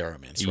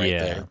experiments, right?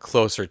 Yeah. They're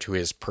closer to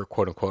his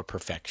quote unquote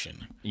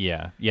perfection.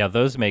 Yeah,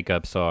 those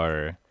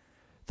makeups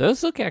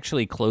those look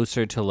actually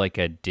closer to like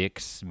a Dick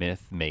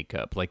Smith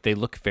makeup. Like they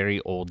look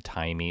very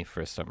old-timey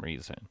for some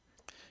reason.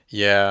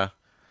 Yeah,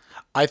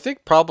 I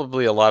think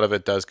probably a lot of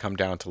it does come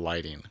down to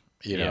lighting,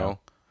 Yeah.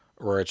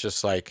 where it's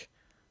just like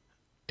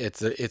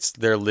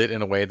they're lit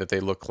in a way that they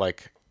look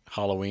like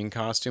Halloween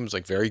costumes,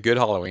 like very good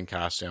Halloween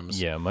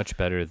costumes. Yeah, much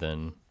better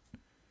than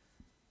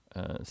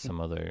some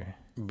other.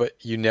 But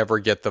you never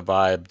get the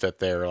vibe that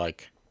they're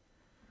like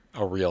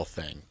a real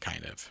thing,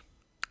 kind of.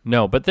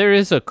 No, but there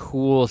is a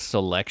cool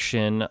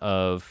selection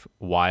of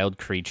wild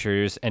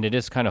creatures, and it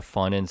is kind of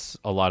fun in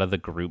a lot of the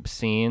group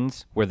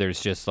scenes where there's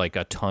just like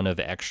a ton of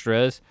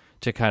extras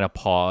to kind of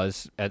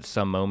pause at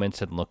some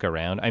moments and look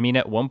around. I mean,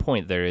 at one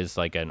point there is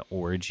like an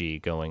orgy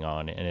going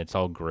on, and it's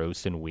all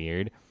gross and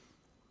weird.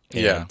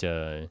 Yeah.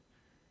 And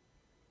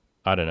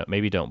I don't know,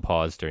 maybe don't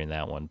pause during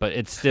that one, but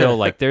it's still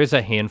like there's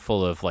a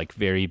handful of like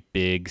very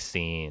big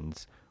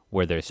scenes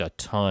where there's a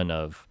ton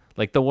of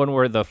like the one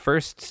where the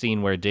first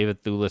scene where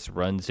David Thewlis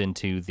runs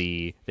into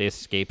they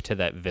escape to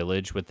that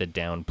village with the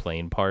down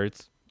plane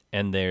parts,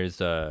 and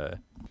there's a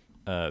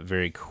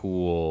very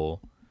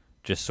cool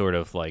just sort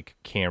of like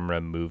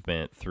camera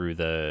movement through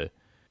the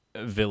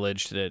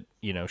village that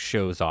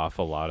shows off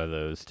a lot of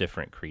those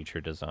different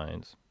creature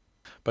designs.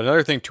 But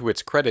another thing to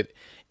its credit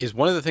is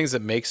one of the things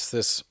that makes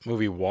this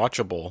movie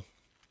watchable,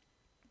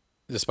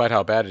 despite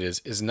how bad it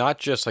is not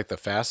just like the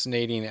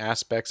fascinating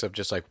aspects of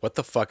just like, what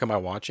the fuck am I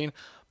watching?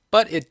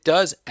 But it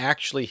does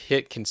actually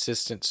hit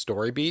consistent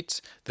story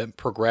beats that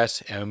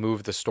progress and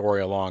move the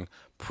story along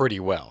pretty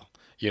well,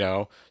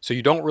 So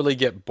you don't really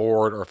get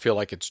bored or feel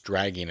like it's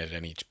dragging at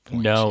any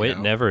point. No, you it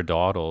know? never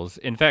dawdles.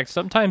 In fact,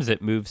 sometimes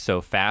it moves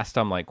so fast,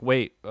 I'm like,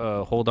 wait,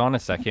 hold on a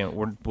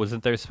second.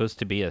 Wasn't there supposed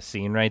to be a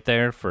scene right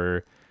there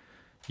for,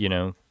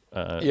 Yeah.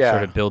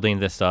 sort of building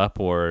this up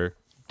or,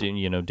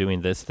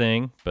 doing this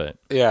thing? But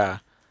Yeah.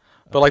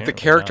 But like the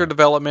apparently character not.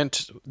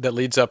 development that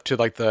leads up to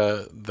like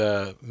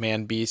the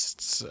man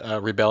beasts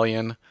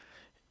rebellion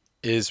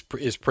is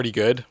pretty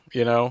good,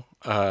 the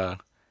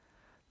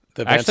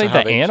events Actually, and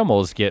how the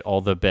animals get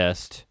all the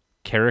best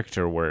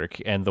character work,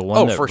 and the one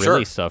Oh, that for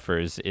really sure.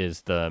 suffers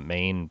is the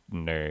main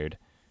nerd,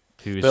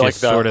 who's They're like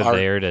just the- sort of our-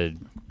 there to,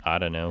 I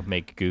don't know,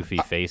 make goofy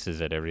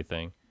faces at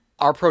everything.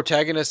 our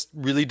protagonist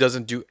really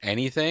doesn't do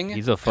anything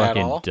He's a at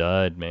fucking all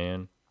dud,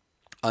 man.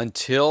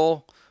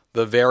 until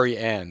the very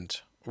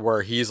end,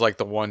 where he's like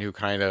the one who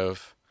kind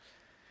of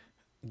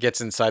gets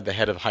inside the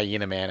head of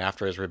Hyena Man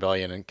after his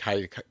rebellion and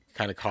kind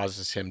of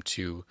causes him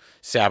to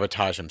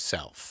sabotage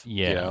himself.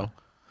 Yeah.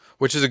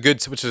 Which is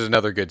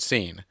another good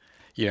scene.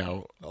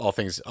 All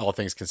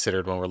things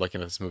considered when we're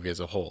looking at this movie as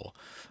a whole.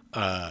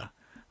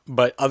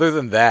 But other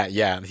than that,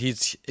 yeah,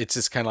 it's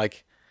just kind of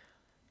like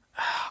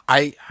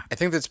I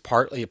think that's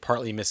partly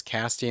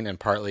miscasting and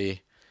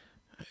partly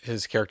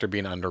his character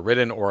being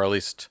underwritten, or at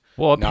least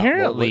Well, not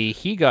apparently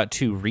he got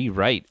to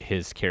rewrite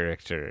his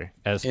character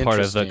as part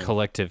of the Interesting.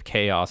 collective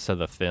chaos of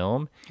the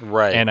film.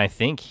 Right. And I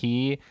think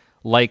he,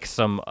 like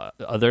some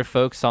other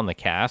folks on the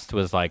cast,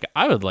 was like,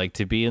 I would like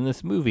to be in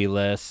this movie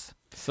less.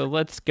 So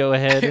let's go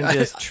ahead and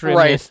just trim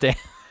Right. this down.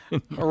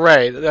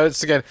 Right.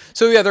 That's again.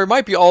 So yeah, there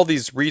might be all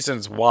these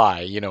reasons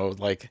why,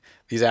 like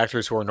these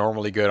actors who are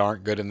normally good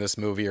aren't good in this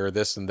movie or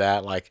this and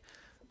that. Like,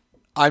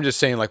 I'm just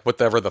saying, like,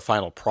 whatever the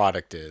final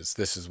product is,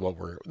 this is what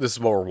we're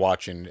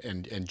watching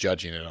and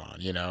judging it on.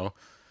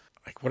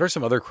 Like, what are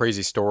some other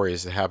crazy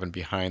stories that happen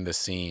behind the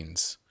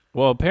scenes?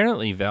 Well,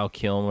 apparently Val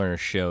Kilmer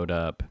showed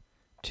up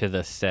to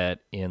the set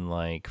in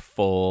like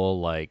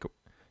full like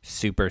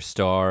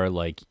superstar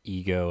like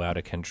ego out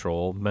of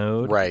control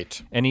mode.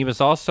 Right. And he was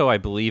also, I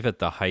believe, at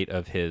the height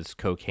of his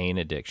cocaine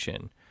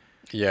addiction.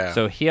 Yeah.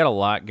 So he had a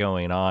lot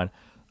going on.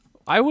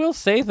 I will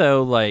say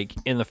though, like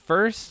in the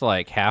first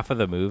like half of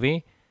the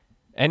movie,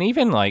 and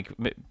even like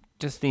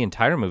just the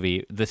entire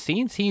movie, the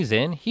scenes he's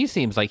in, he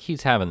seems like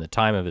he's having the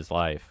time of his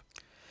life.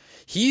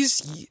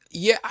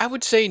 Yeah, I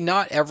would say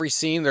not every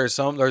scene. There's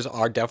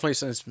are definitely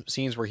some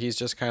scenes where he's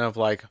just kind of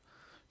like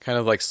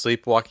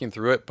sleepwalking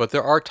through it, but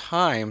there are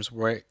times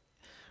where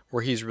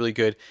he's really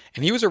good.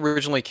 And he was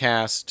originally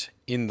cast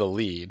in the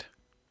lead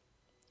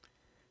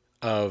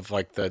of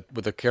like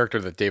with the character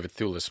that David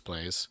Thewlis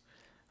plays.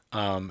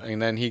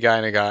 And then he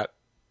kind of got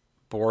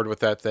bored with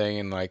that thing,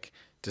 and like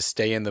to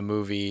stay in the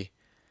movie,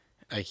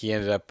 like he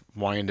ended up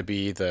wanting to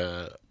be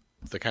the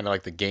kind of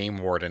like the game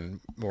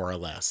warden, more or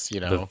less, you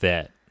know. The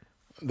vet.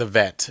 The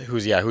vet,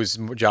 whose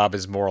job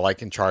is more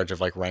like in charge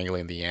of like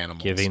wrangling the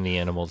animals, Giving the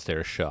animals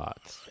their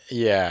shots.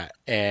 Yeah,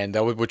 and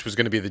which was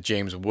going to be the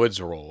James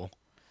Woods role,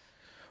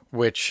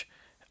 which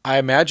I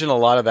imagine a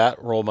lot of that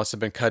role must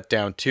have been cut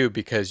down too,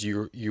 because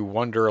you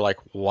wonder like,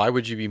 why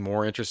would you be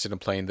more interested in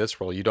playing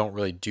this role? You don't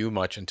really do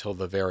much until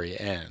the very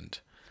end.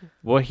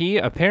 Well,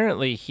 he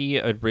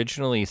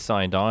originally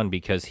signed on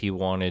because he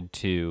wanted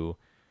to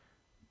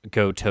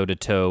go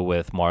toe-to-toe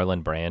with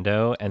Marlon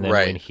Brando, and then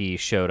when he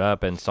showed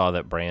up and saw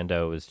that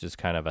Brando was just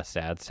kind of a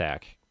sad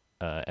sack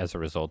as a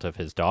result of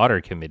his daughter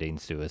committing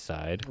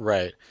suicide.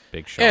 Right.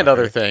 Big shocker. And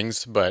other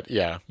things, but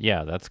yeah.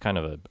 Yeah, that's kind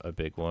of a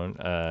big one.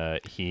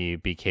 He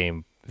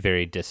became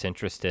very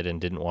disinterested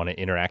and didn't want to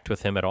interact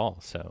with him at all,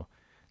 so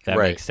that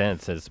makes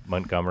sense, as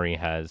Montgomery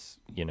has,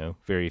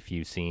 very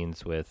few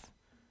scenes with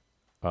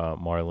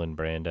Marlon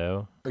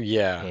Brando.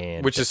 Yeah,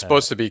 and, which is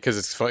supposed to be, because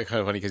it's kind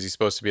of funny, because he's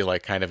supposed to be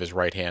like kind of his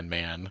right-hand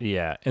man.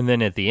 Yeah, and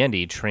then at the end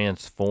he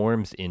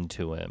transforms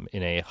into him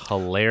in a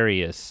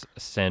hilarious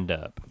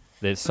send-up.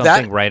 There's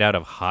something right out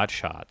of Hot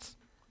Shots.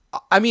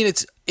 I mean,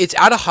 it's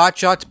out of Hot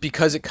Shots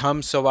because it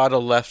comes so out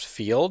of left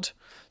field.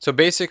 So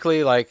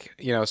basically, like,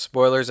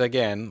 spoilers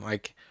again,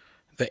 like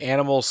the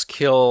animals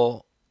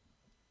kill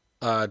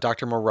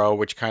Dr. Moreau,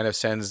 which kind of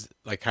sends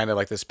like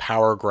this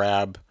power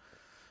grab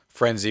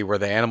frenzy where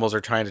the animals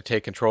are trying to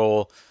take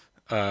control.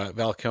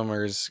 Val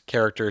Kilmer's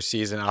character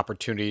sees an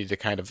opportunity to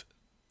kind of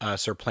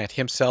supplant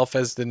himself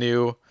as the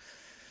new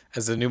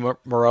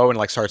Moreau, and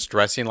like starts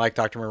dressing like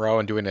Dr. Moreau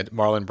and doing a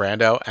Marlon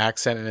Brando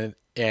accent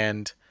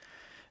and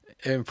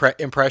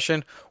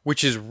impression,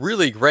 which is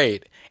really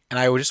great. And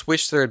I just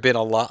wish there had been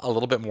a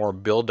little bit more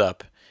build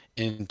up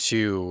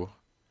into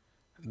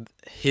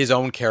his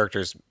own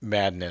character's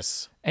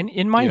madness. And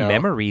in my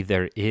memory,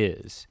 there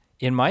is.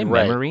 In my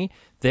memory,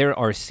 there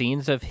are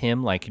scenes of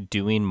him like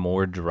doing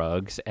more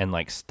drugs and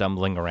like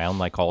stumbling around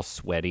like all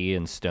sweaty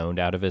and stoned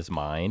out of his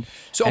mind.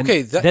 So and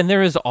then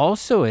there is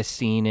also a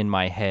scene in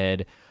my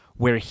head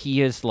where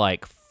he is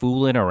like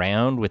fooling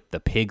around with the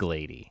pig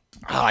lady.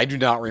 Oh, I do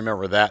not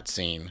remember that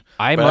scene.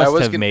 I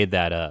must have made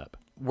that up.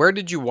 Where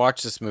did you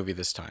watch this movie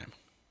this time?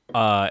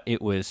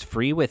 It was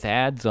free with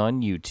ads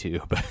on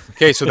YouTube.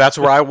 Okay, so that's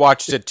where I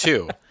watched it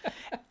too.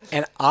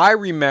 And I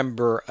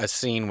remember a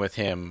scene with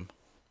him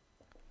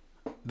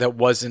that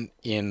wasn't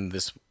in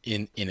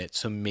it.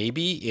 So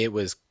maybe it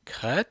was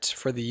cut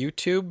for the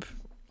YouTube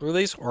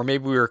release, or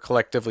maybe we were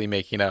collectively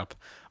making up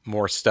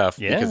more stuff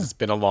because it's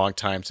been a long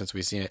time since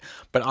we've seen it.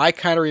 But I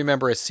kind of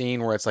remember a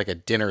scene where it's like a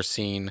dinner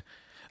scene.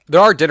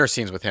 There are dinner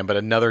scenes with him, but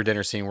another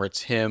dinner scene where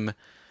it's him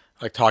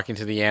like talking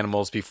to the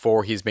animals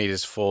before he's made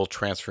his full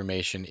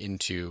transformation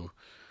into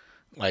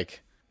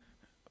like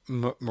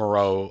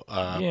Moreau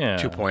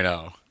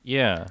 2.0.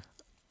 Yeah.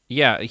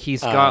 Yeah,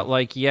 he's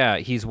got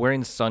he's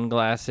wearing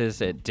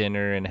sunglasses at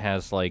dinner and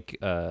has like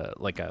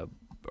a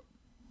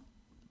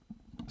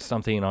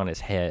something on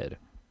his head.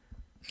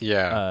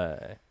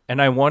 Yeah.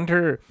 And I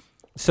wonder,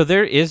 so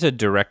there is a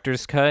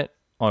director's cut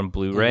on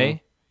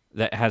Blu-ray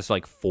that has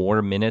like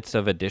 4 minutes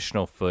of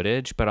additional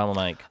footage, but I'm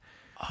like,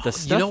 the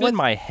stuff in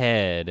my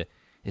head,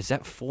 is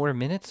that 4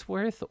 minutes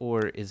worth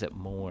or is it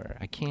more?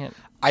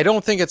 I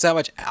don't think it's that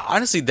much.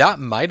 Honestly, that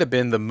might have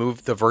been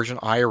the version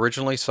I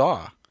originally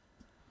saw.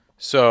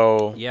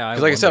 So yeah,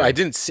 like I said, I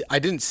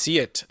didn't see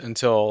it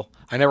until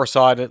I never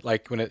saw it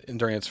like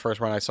during its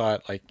first run. I saw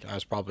it like I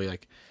was probably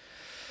like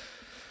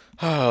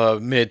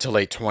mid to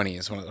late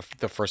 20s when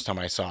the first time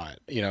I saw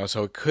it.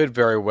 So it could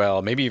very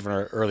well, maybe even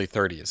early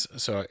 30s.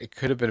 So it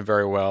could have been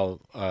very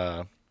well.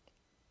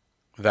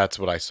 That's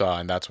what I saw,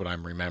 and that's what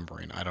I'm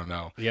remembering. I don't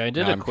know. Yeah, I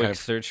did a quick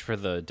search for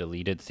the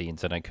deleted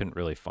scenes, and I couldn't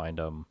really find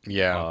them.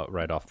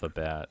 Right off the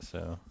bat.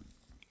 So.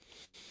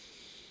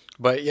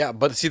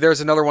 But see, there's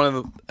another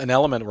an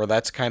element where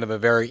that's kind of a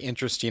very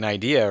interesting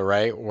idea,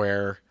 right?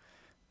 Where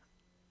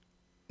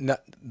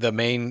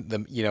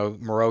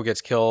Moreau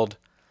gets killed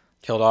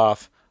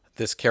off.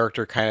 this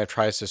character kind of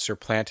tries to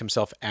supplant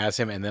himself as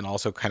him, and then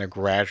also kind of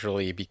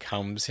gradually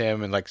becomes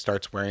him, and like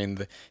starts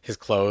wearing his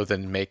clothes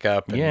and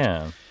makeup, and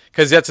Yeah.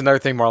 because that's another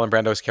thing Marlon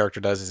Brando's character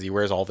does is he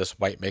wears all this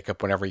white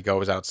makeup whenever he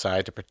goes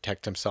outside to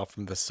protect himself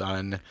from the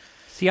sun.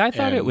 See, I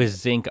thought it And was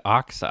zinc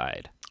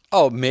oxide.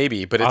 oh,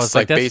 maybe, but I it's was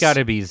like, that's base. got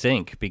to be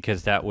zinc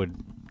because that would,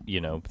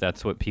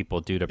 that's what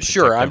people do to protect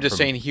Sure, I'm them just from...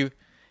 saying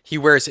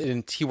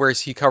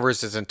he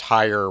covers his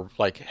entire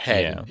like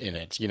head in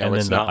it. You know, and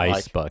it's then the not ice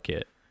like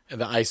bucket.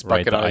 the ice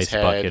Right, bucket the on his ice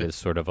head. bucket is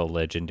sort of a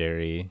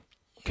legendary...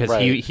 Because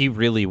Right. he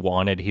really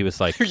wanted... He was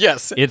like,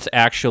 Yes. it's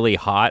actually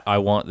hot. I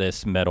want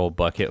this metal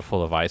bucket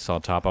full of ice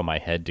on top of my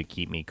head to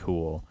keep me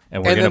cool.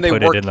 And we're going to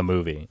put it in the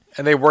movie.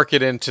 And they work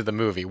it into the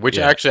movie, which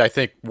actually I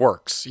think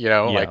works. You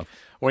know, Yeah. like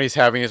when he's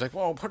like,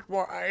 "Well, put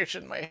more ice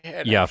in my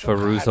head." Yeah, I'm so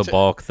Fairuza hot."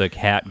 Balk, the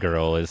cat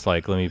girl, is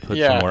like, let me put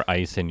some more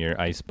ice in your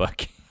ice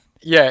bucket.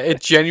 Yeah,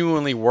 it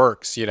genuinely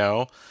works, you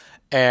know,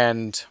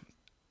 and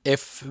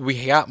if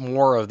we got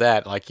more of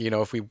that, like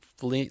if we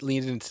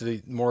leaned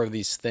into more of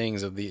these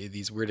things of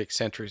these weird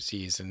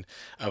eccentricities and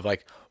of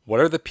like what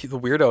are the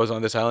weirdos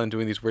on this island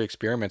doing these weird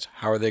experiments?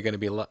 How are they going to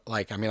be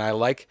like? I mean, I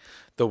like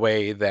the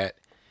way that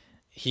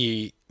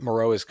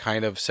Moreau is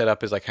kind of set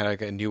up as like kind of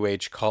like a new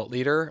age cult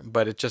leader,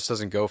 but it just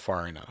doesn't go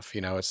far enough.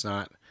 It's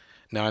not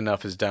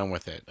enough is done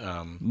with it.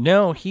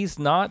 No, he's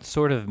not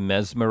sort of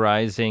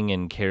mesmerizing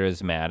and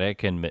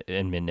charismatic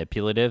and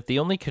manipulative. The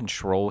only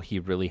control he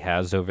really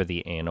has over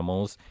the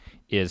animals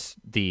is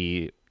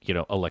the,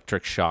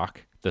 electric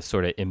shock, the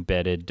sort of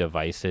embedded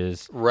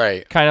devices.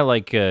 Right. Kind of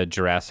like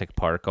Jurassic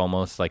Park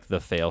almost, like the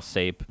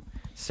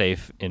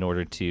fail-safe in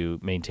order to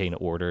maintain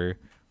order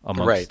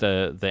amongst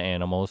the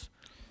animals.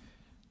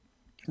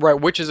 Right,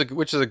 which is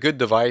a good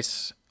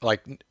device.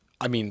 Like,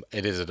 I mean,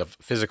 it is a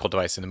physical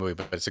device in the movie,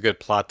 but it's a good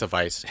plot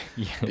device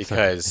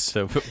because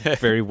it's a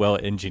very well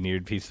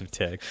engineered piece of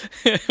tech.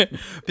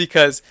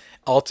 because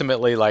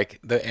ultimately, like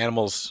the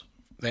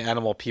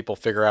animal people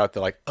figure out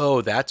that like, oh,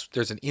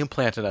 there's an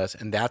implant in us,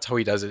 and that's how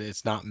he does it.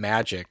 It's not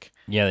magic.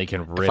 Yeah, they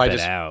can rip it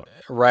out.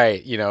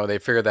 Right, they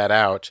figure that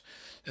out,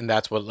 and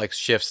that's what like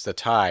shifts the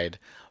tide.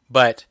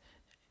 But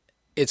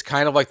it's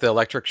kind of like the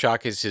electric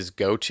shock is his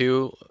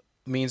go-to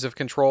means of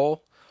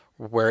control,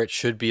 where it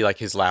should be like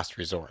his last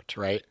resort,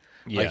 right?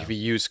 Yeah. Like if he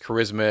used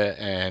charisma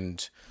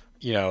and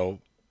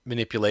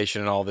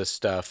manipulation and all this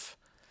stuff,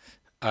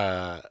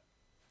 that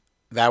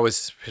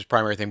was his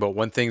primary thing. But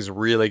when things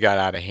really got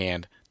out of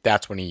hand,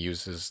 that's when he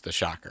uses the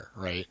shocker,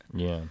 right?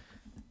 Yeah.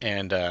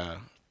 And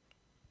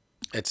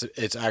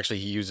it's actually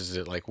he uses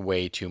it like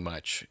way too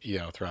much,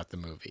 throughout the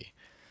movie.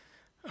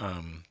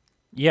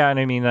 Yeah, and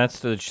I mean that's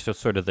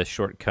sort of the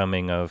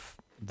shortcoming of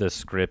the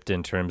script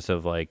in terms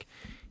of like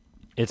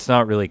it's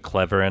not really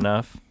clever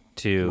enough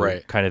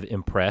to kind of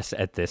impress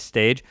at this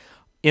stage.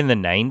 In the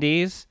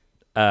 90s,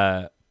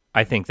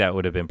 I think that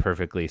would have been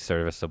perfectly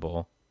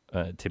serviceable,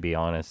 to be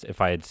honest, if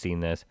I had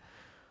seen this.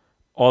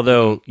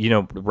 Although,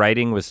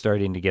 writing was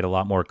starting to get a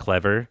lot more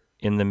clever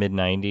in the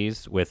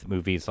mid-90s with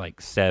movies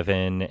like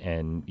Seven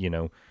and,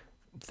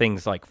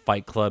 things like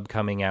Fight Club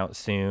coming out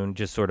soon,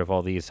 just sort of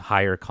all these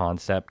higher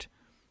concept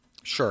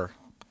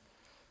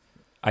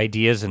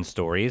ideas and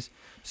stories.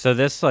 So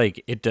this,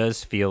 like, it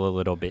does feel a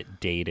little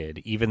bit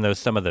dated, even though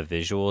some of the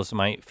visuals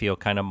might feel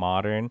kind of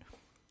modern.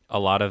 A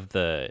lot of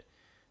the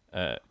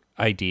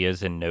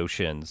ideas and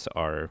notions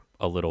are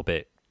a little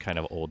bit kind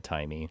of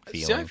old-timey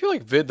feeling. See, I feel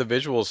like the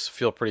visuals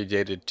feel pretty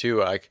dated too.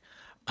 Like,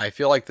 I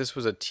feel like this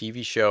was a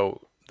TV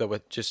show that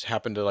would just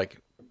happen to like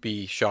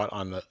be shot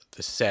on the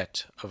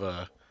set of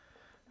a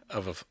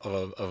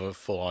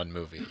full-on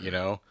movie.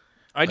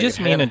 I just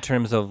mean in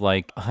terms of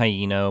like a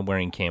hyena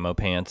wearing camo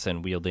pants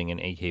and wielding an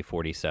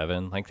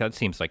AK-47. Like that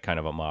seems like kind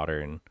of a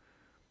modern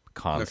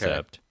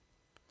concept.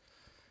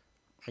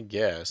 Okay. I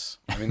guess.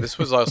 I mean, this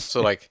was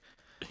also like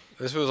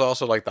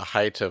the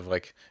height of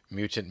like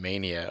mutant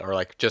mania, or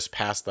like just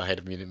past the height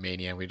of mutant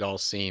mania. We'd all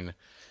seen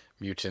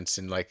mutants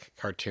in like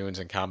cartoons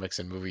and comics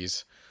and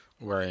movies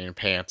wearing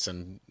pants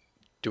and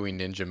doing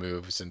ninja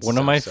moves and One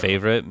of my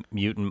favorite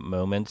mutant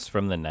moments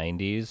from the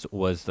 90s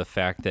was the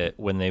fact that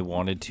when they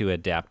wanted to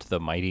adapt the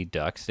Mighty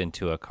Ducks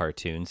into a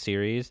cartoon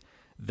series,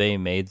 they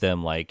made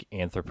them like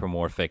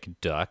anthropomorphic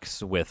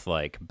ducks with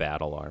like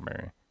battle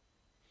armor.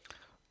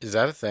 Is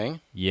that a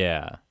thing?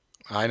 Yeah.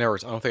 I don't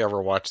think I ever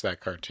watched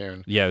that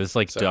cartoon. Yeah, it was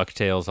like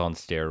DuckTales on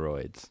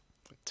steroids.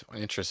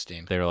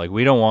 Interesting. They were like,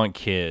 we don't want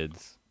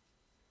kids.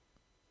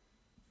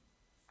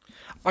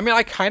 I mean,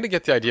 I kind of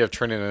get the idea of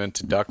turning it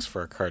into ducks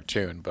for a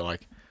cartoon, but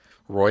like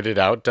roided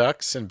out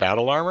ducks in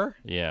battle armor?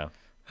 Yeah.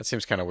 That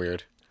seems kind of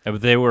weird.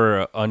 They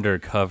were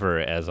undercover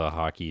as a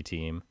hockey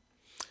team.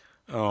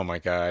 Oh my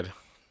god.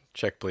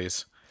 Check,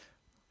 please.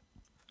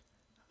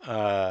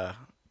 Yeah,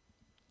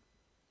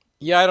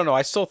 I don't know.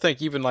 I still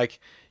think even like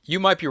you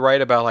might be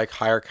right about like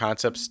higher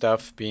concept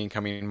stuff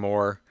becoming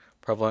more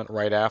prevalent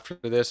right after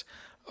this,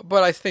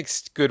 but I think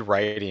good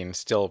writing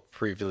still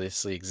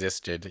previously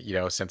existed,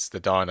 since the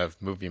dawn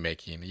of movie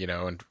making,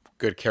 and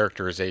good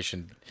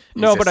characterization.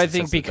 No, but I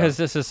think because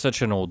this is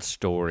such an old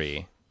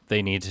story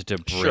They needed to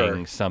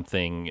bring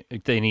something.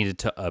 They needed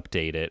to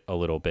update it a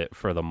little bit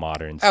for the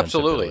modern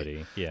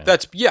Absolutely.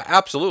 sensibility. Yeah.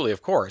 Absolutely,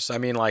 of course. I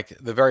mean, like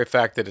the very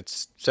fact that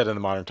it's set in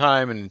the modern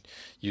time and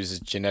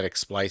uses genetic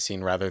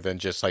splicing rather than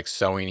just like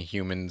sewing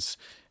humans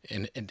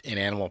in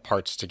animal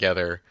parts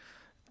together,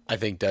 I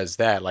think does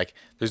that. Like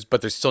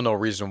there's still no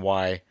reason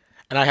why.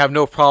 And I have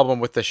no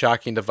problem with the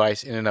shocking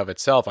device in and of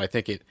itself. I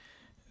think it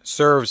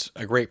serves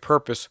a great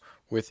purpose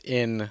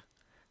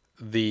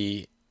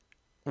the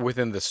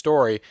within the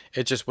story.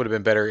 It just would have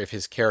been better if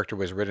his character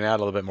was written out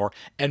a little bit more,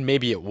 and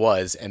maybe it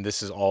was, and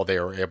this is all they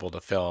were able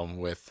to film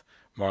with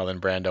Marlon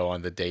Brando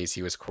on the days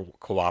he was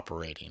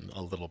cooperating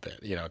a little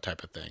bit,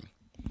 type of thing.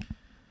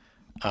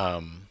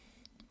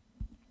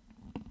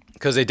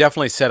 Because they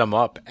definitely set him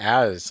up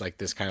as like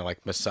this kind of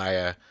like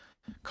messiah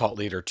cult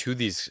leader to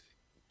his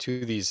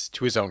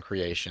own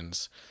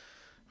creations,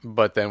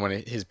 but then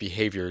when his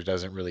behavior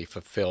doesn't really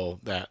fulfill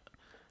that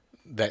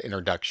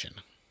introduction.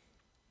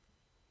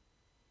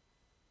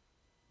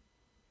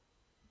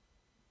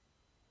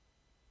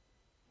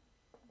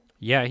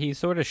 Yeah, he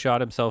sort of shot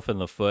himself in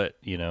the foot,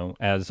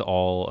 as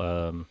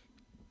all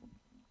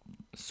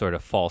sort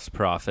of false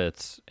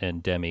prophets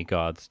and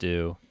demigods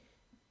do.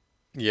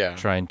 Yeah.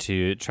 Trying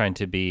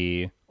to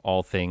be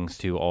all things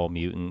to all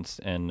mutants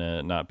and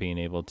not being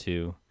able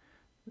to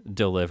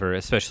deliver,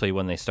 especially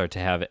when they start to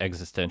have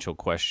existential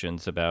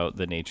questions about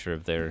the nature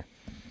of their,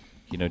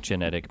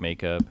 genetic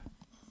makeup.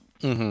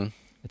 Mm-hmm.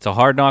 It's a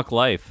hard knock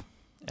life,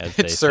 as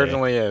they It say.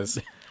 certainly is.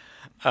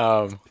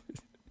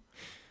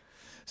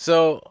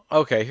 So,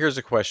 okay, here's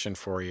a question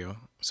for you.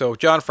 So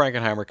John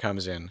Frankenheimer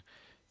comes in,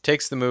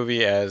 takes the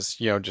movie as,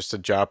 just a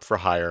job for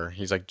hire.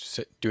 He's like just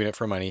doing it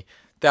for money.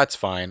 That's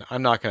fine.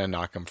 I'm not going to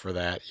knock him for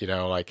that.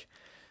 Like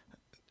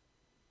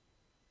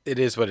it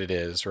is what it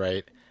is,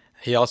 right?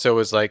 He also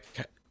was like,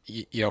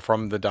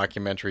 from the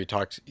documentary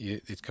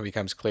it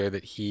becomes clear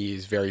that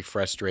he's very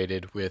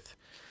frustrated with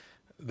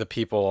the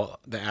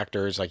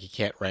actors. Like he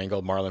can't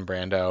wrangle Marlon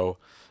Brando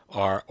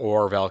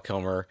or Val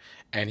Kilmer.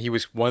 And he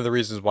was one of the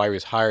reasons why he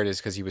was hired is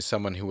because he was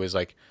someone who was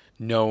like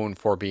known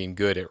for being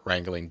good at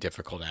wrangling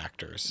difficult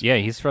actors. Yeah,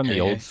 he's from the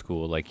old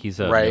school. Like he's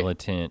a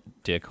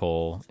militant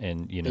dickhole,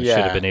 and should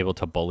have been able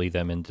to bully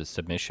them into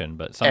submission,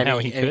 but somehow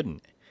he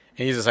couldn't.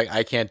 And he's just like,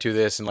 I can't do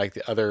this. And like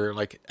the other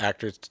like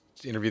actors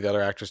interview the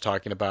other actors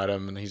talking about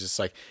him, and he's just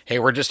like, hey,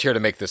 we're just here to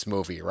make this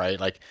movie, right?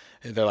 Like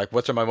they're like,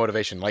 what's my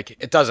motivation? Like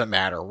it doesn't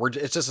matter.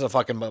 It's just a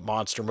fucking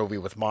monster movie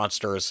with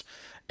monsters,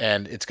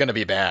 and it's gonna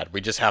be bad.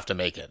 We just have to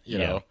make it, you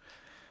know.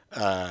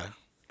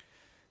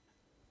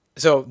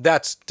 So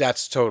that's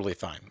totally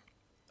fine.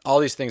 All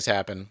these things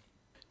happen.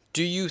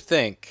 Do you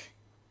think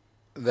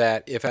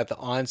that if at the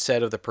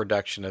onset of the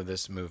production of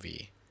this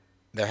movie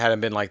there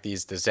hadn't been like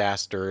these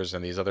disasters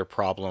and these other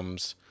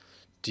problems,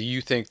 do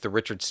you think the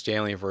Richard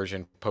Stanley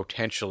version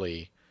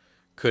potentially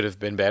could have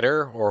been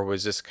better, or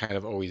was this kind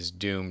of always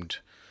doomed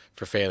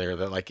for failure?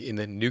 That like in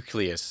the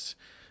nucleus,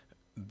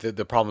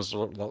 the problems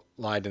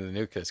lied in the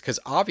nucleus, because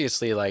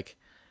obviously like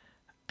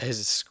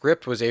his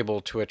script was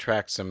able to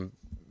attract some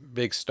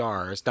big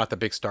stars. Not that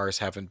big stars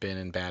haven't been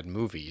in bad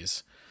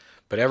movies,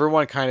 but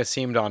everyone kind of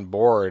seemed on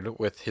board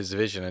with his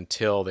vision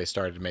until they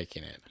started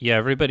making it. Yeah,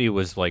 everybody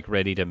was like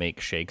ready to make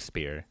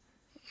Shakespeare.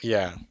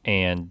 Yeah.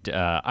 And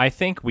I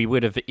think we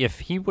would have,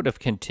 if he would have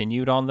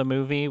continued on the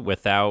movie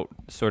without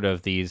sort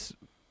of this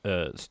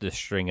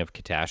string of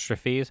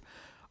catastrophes,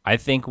 I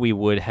think we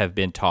would have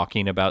been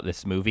talking about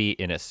this movie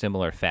in a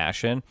similar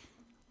fashion,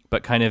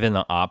 but kind of in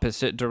the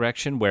opposite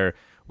direction, where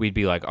we'd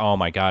be like, oh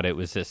my God, it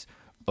was this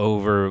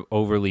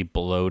overly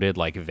bloated,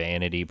 like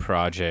vanity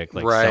project,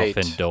 like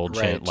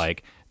self-indulgent,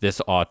 like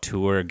this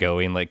auteur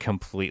going like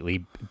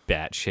completely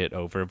batshit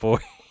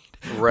overboard.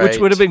 Which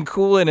would have been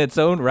cool in its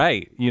own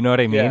right. You know what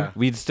I mean? Yeah.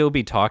 We'd still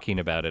be talking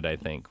about it, I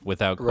think,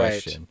 without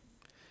question.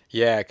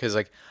 Yeah, because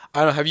like I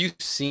don't know. Have you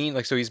seen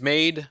like so he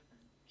made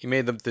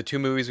the two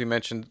movies we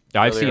mentioned?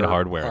 I've earlier, seen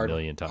Hardware a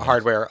million times.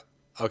 Hardware,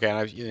 okay,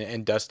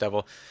 and Dust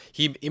Devil.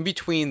 He in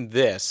between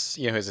this,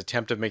 his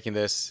attempt of making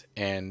this,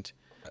 and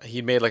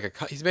he's made like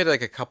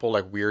a couple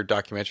like weird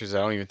documentaries that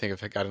I don't even think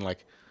have gotten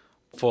like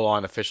full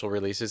on official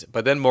releases.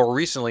 But then more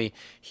recently,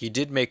 he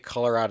did make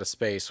Color Out of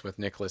Space with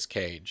Nicolas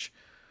Cage.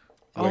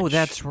 Oh,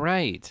 that's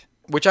right.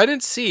 Which I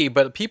didn't see,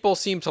 but people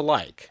seem to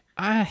like.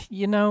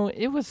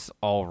 It was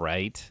all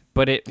right,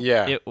 but it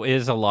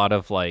is a lot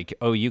of like,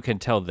 oh, you can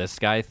tell this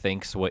guy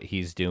thinks what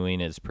he's doing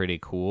is pretty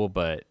cool,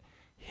 but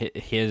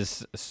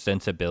his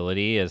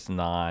sensibility is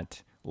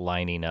not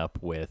lining up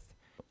with.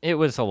 It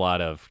was a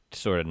lot of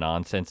sort of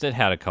nonsense. It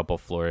had a couple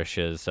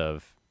flourishes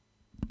of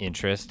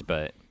interest,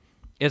 but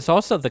it's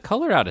also the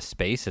Color Out of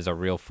Space is a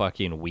real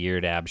fucking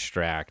weird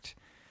abstract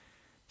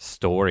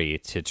story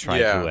to try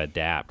to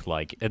adapt.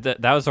 Like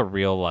that was a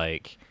real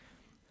like,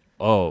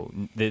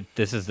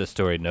 this is the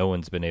story no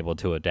one's been able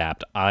to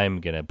adapt. I'm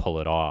gonna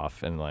pull it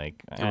off, and like,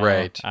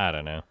 I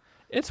don't know.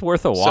 It's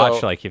worth a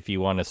watch, like if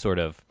you want to sort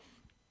of,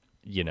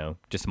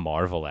 just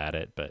marvel at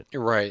it. But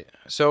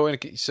So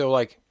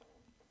like,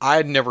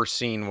 I'd never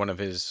seen one of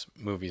his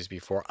movies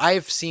before.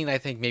 I've seen, I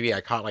think maybe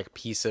I caught like a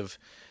piece of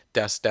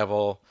Dust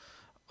Devil.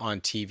 on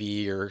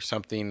TV or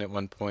something at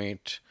one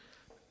point,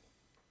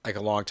 like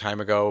a long time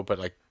ago, but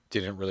like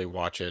didn't really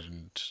watch it,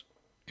 and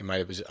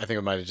I think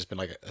it might have just been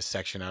like a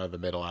section out of the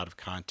middle, out of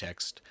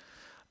context.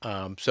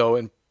 So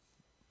in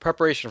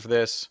preparation for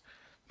this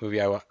movie,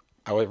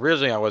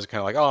 originally I was kind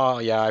of like, oh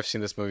yeah, I've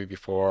seen this movie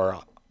before.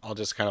 I'll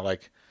just kind of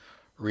like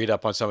read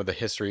up on some of the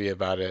history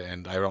about it,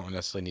 and I don't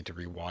necessarily need to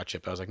rewatch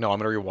it. But I was like, no, I'm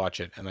gonna rewatch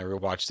it, and I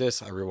rewatched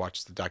this. I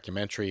rewatched the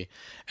documentary,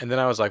 and then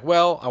I was like,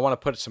 well, I want to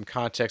put some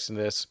context in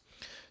this.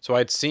 So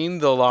I'd seen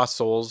the Lost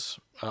Souls,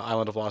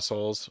 Island of Lost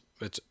Souls.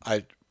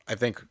 I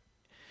think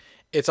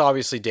it's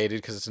obviously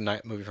dated because it's a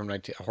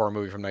horror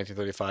movie from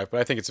 1935, but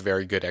I think it's a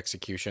very good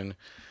execution.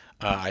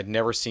 I'd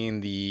never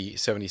seen the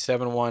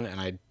 77 one, and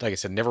like I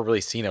said, never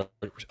really seen a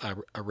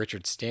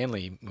Richard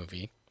Stanley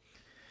movie.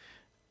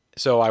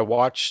 So I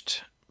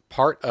watched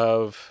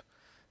last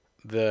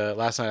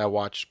night I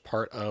watched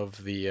part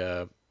of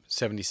the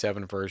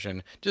 77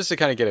 version just to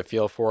kind of get a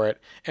feel for it,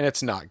 and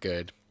it's not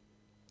good.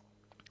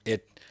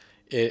 It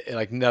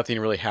like nothing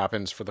really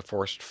happens for the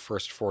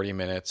first 40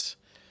 minutes.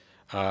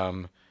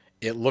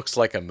 It looks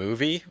like a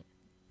movie,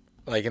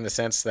 like in the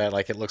sense that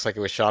like it looks like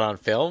it was shot on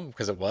film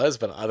because it was,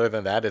 but other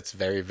than that, it's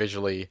very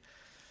visually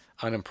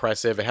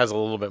unimpressive. It has a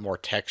little bit more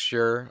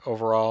texture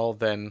overall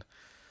than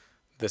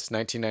this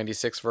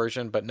 1996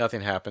 version, but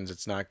nothing happens.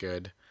 It's not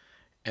good.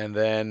 And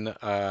then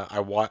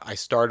I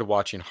started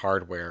watching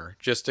Hardware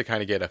just to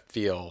kind of get a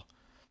feel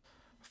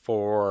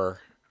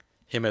for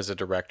him as a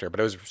director, but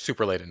it was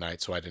super late at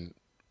night, so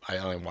I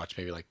only watched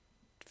maybe like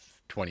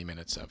 20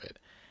 minutes of it.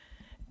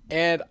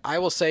 And I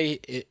will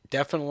say it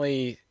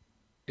definitely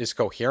is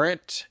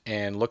coherent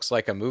and looks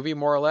like a movie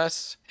more or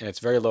less, and it's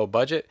very low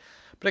budget,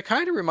 but it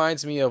kind of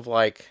reminds me of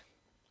like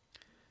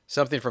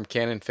something from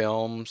Canon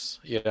Films,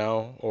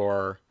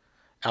 or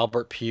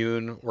Albert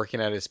Pune working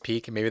at his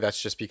peak. And maybe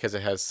that's just because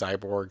it has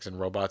cyborgs and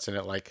robots in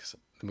it, like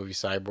the movie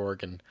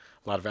Cyborg and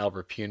a lot of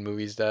Albert Pune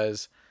movies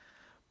does.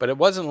 But it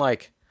wasn't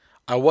like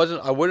I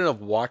wouldn't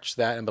have watched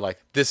that and be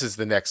like, this is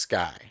the next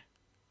guy,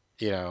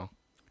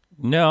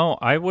 No,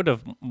 I would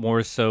have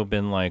more so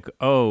been like,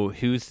 oh,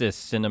 who's this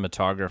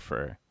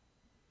cinematographer?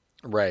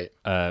 Right.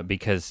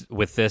 Because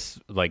with this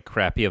like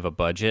crappy of a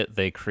budget,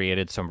 they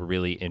created some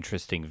really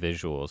interesting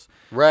visuals.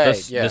 Right.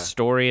 The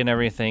story and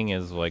everything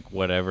is like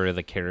whatever.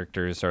 The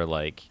characters are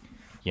like,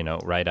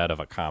 right out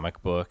of a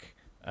comic book.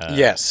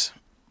 Yes.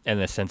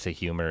 And the sense of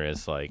humor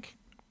is like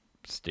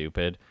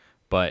stupid,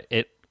 but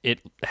it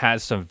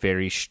has some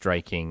very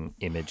striking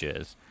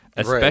images,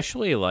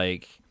 especially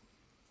like.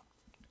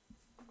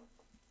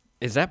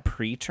 Is that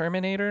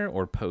pre-Terminator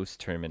or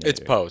post-Terminator? It's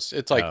post.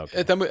 It's like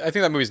okay. I think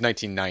that movie's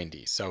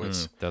 1990, so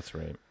it's that's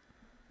right.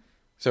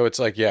 So it's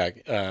like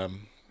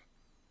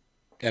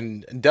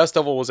and Dust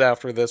Devil was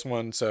after this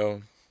one,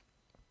 so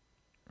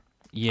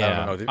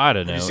yeah, I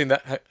don't know. Have you seen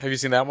that? Have you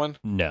seen that one?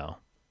 No.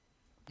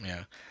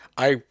 Yeah,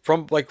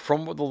 from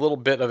the little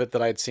bit of it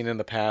that I'd seen in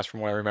the past,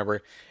 from what I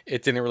remember,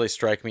 it didn't really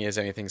strike me as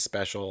anything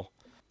special.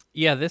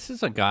 Yeah, this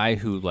is a guy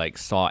who like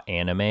saw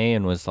anime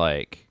and was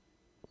like,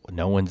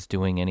 no one's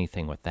doing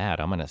anything with that.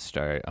 I'm gonna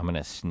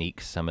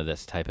sneak some of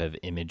this type of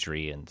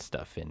imagery and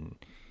stuff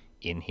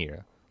in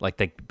here.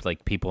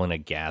 Like people in a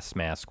gas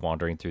mask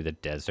wandering through the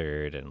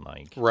desert and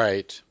like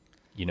right.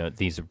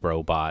 These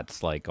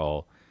robots like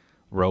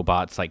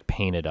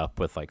painted up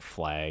with like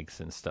flags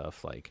and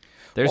stuff. Like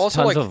there's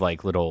also, tons of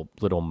like little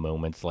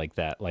moments like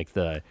that. Like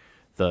the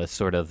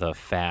sort of the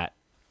fat,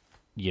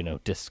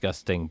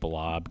 disgusting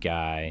blob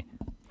guy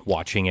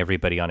watching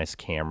everybody on his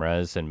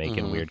cameras and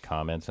making weird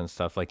comments and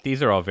stuff. Like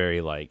these are all very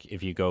like,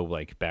 if you go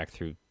like back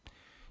through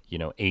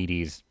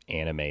 80s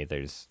anime,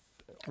 there's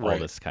all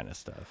this kind of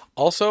stuff.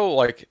 Also,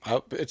 like I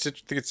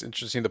think it's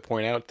interesting to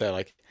point out that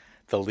like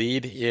the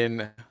lead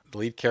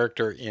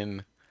character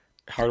in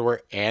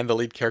Hardware and the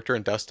lead character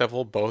in Dust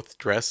Devil both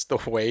dress the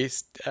way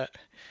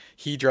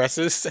he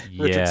dresses.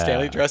 Richard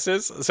Stanley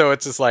dresses. So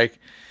it's just like,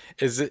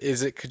 is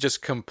it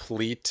just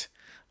complete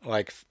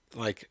like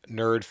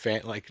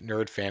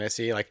nerd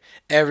fantasy? Like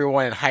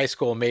everyone in high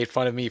school made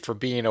fun of me for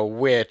being a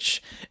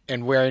witch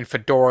and wearing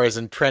fedoras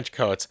and trench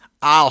coats.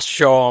 I'll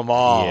show them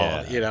all.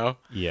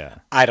 Yeah.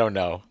 I don't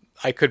know.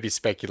 I could be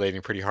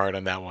speculating pretty hard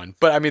on that one,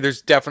 but I mean,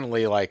 there's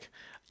definitely like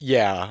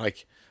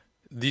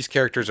these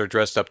characters are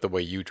dressed up the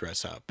way you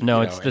dress up.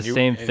 No, it's the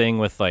same thing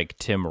with like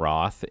Tim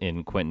Roth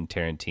in Quentin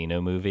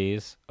Tarantino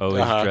movies.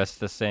 Always dressed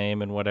the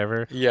same and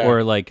whatever. Yeah.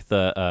 Or like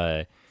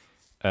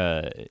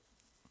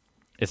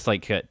it's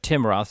like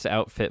Tim Roth's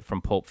outfit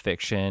from Pulp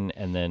Fiction,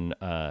 and then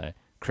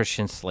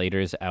Christian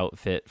Slater's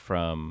outfit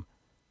from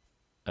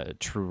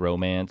True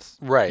Romance.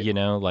 Right.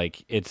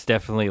 Like it's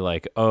definitely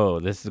like, oh,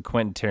 this is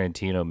Quentin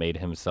Tarantino made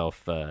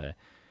himself a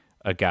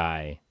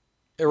guy.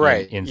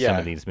 Right. In some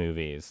of these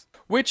movies.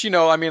 Which,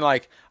 I mean,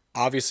 like,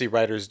 obviously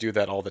writers do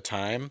that all the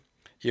time,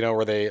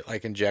 where they,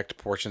 like, inject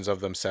portions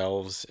of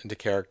themselves into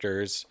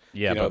characters.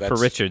 Yeah, but for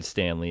Richard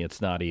Stanley, it's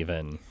not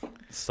even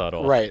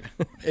subtle. Right.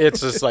 It's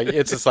just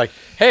like,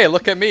 hey,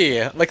 look at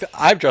me. Like,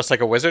 I'm dressed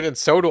like a wizard, and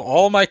so do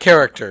all my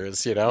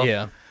characters,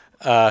 Yeah.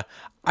 I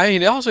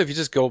mean, also, if you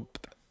just go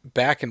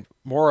back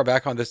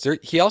on this.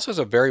 He also has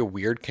a very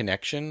weird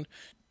connection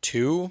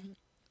to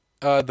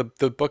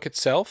the book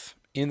itself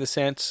in the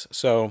sense.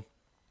 So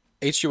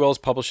H.G. Wells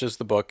publishes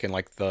the book in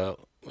like the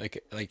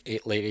late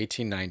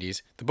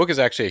 1890s. The book is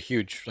actually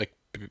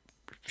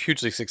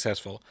hugely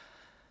successful.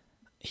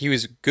 He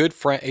was good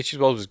friend. H.G.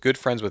 Wells was good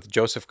friends with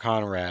Joseph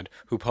Conrad,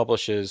 who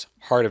publishes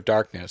Heart of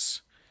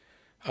Darkness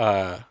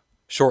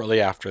shortly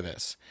after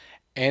this,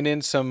 and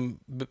in some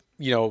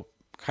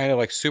kind of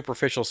like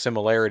superficial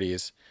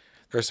similarities.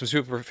 There's some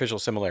superficial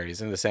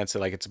similarities in the sense that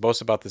like it's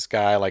both about this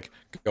guy like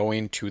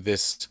going to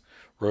this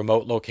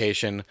remote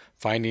location,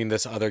 finding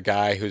this other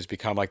guy who's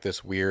become like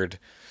this weird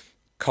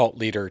cult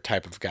leader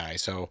type of guy.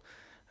 So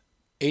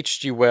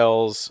H.G.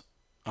 Wells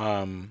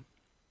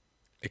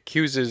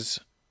accuses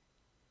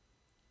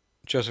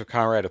Joseph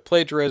Conrad of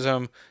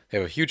plagiarism. They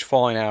have a huge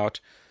falling out.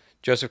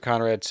 Joseph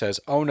Conrad says,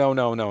 "Oh no,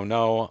 no, no,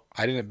 no!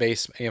 I didn't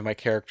base any of my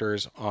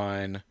characters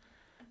on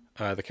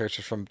the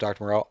characters from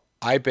Doctor Moreau.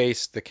 I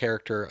based the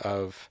character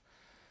of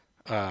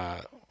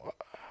I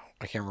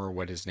can't remember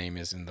what his name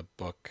is in the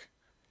book,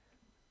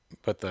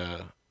 but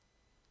the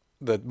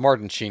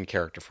Martin Sheen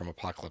character from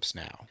Apocalypse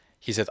Now.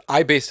 He says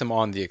I based him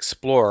on the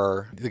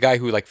explorer, the guy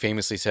who like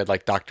famously said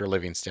like Dr.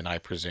 Livingston, I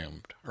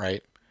presumed,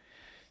 right?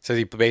 So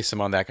he based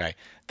him on that guy.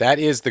 That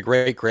is the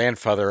great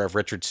grandfather of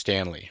Richard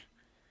Stanley.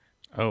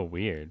 Oh,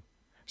 weird.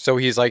 So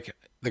he's like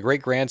the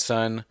great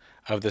grandson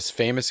of this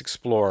famous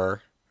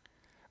explorer.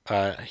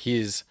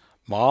 His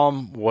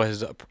mom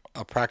was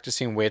a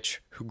practicing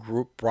witch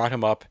who brought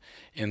him up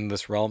in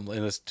this realm,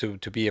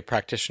 to be a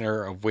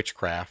practitioner of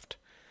witchcraft,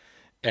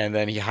 and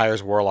then he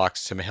hires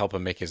warlocks to help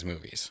him make his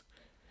movies.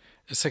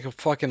 It's like a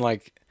fucking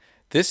like.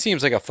 This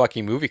seems like a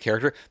fucking movie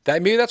character.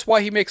 Maybe that's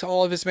why he makes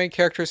all of his main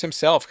characters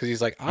himself, because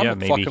he's like,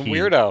 I'm a fucking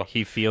weirdo.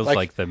 He feels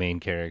like the main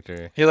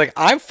character. He's like,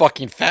 I'm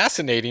fucking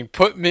fascinating.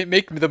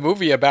 Make the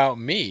movie about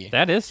me.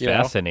 That is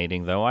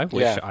fascinating, though. I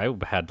wish I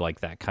had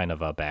like that kind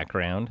of a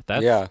background.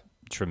 That's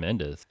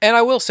tremendous. And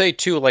I will say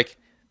too, like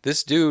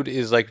this dude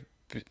is like,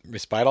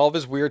 despite all of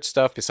his weird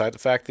stuff, beside the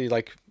fact that he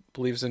like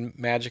believes in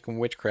magic and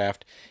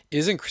witchcraft,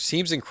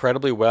 seems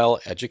incredibly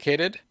well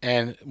educated.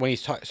 And when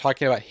he's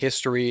talking about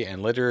history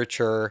and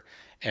literature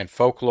and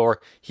folklore,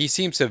 he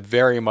seems to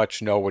very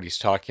much know what he's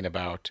talking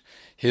about.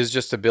 His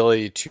just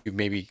ability to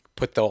maybe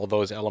put all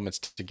those elements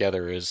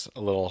together is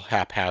a little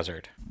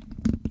haphazard.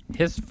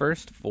 His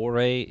first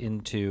foray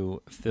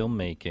into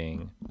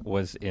filmmaking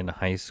was in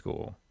high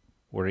school,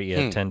 where he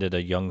attended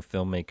a young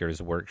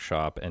filmmaker's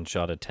workshop and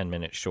shot a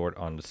 10-minute short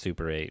on the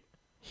Super 8.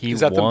 He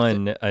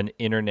won an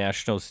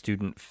International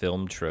Student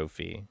Film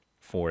Trophy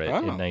for it in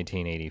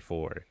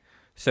 1984.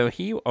 So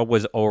he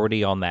was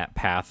already on that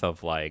path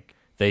of like,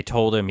 they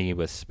told him he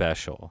was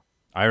special.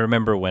 I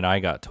remember when I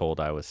got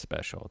told I was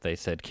special. They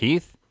said,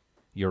 Keith,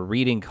 your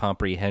reading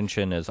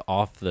comprehension is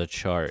off the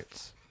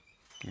charts.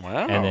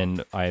 Wow.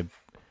 And then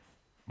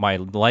my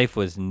life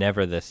was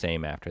never the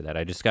same after that.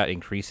 I just got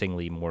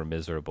increasingly more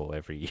miserable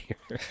every year.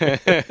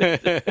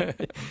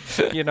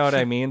 You know what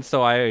I mean?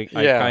 So I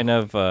kind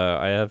of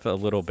I have a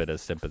little bit of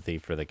sympathy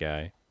for the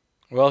guy.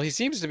 Well, he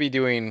seems to be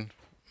doing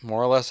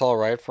more or less all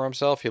right for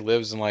himself. He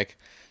lives in like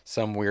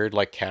some weird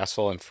like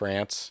castle in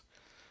France,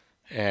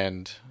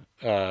 and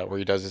where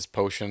he does his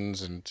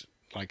potions and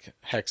like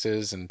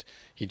hexes, and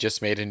he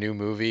just made a new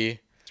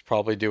movie. He's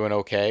probably doing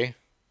okay,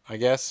 I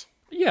guess.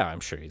 Yeah, I'm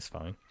sure he's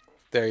fine.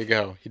 There you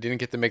go. He didn't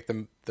get to make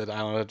the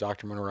Island of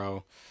Doctor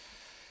Moreau,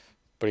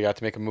 but he got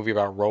to make a movie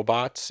about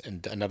robots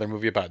and another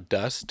movie about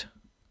dust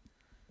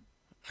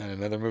and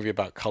another movie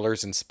about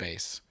colors in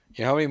space.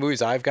 You know how many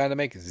movies I've gotten to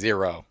make?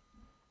 0.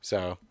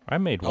 So I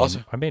made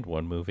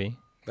one movie.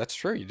 That's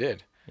true. You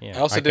did.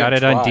 Yeah, I got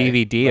it on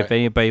DVD. If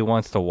anybody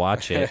wants to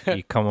watch it,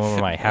 you come over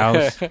to my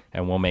house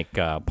and we'll make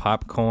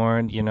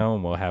popcorn. You know,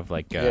 and we'll have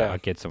like I'll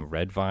get some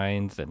red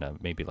vines and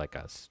maybe like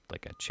a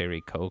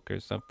cherry Coke or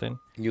something.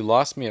 You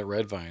lost me at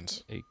red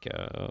vines.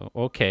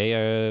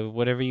 Okay,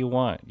 whatever you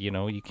want. You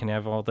know, you can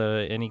have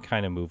any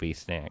kind of movie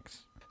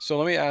snacks. So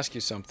let me ask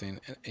you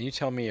something, and you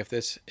tell me if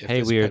this.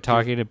 Hey, we were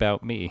talking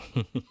about me.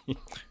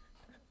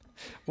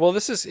 Well,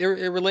 it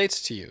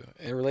relates to you.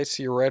 It relates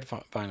to your red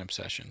vine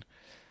obsession.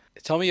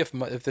 Tell me if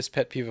this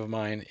pet peeve of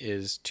mine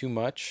is too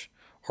much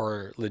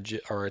or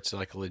it's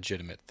like a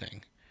legitimate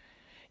thing.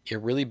 It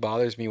really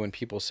bothers me when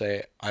people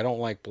say, I don't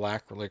like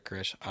black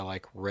licorice, I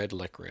like red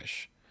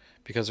licorice.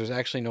 Because there's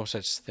actually no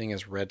such thing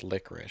as red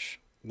licorice.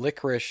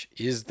 Licorice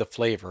is the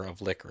flavor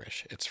of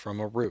licorice. It's from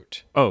a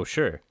root. Oh,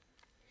 sure.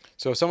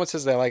 So if someone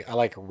says I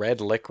like red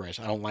licorice,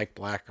 I don't like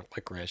black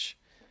licorice,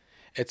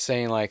 it's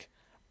saying like,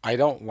 I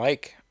don't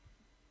like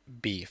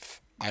beef.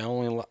 I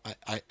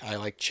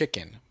like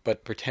chicken,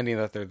 but pretending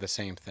that they're the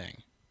same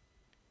thing.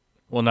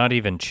 Well, not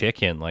even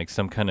chicken, like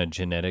some kind of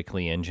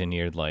genetically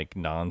engineered like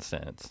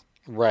nonsense.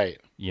 Right.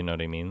 You know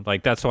what I mean?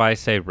 Like that's why I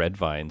say red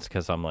vines,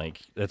 because I'm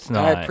like, it's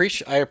not. And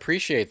I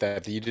appreciate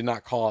that you did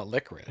not call it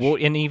licorice. Well,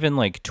 and even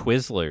like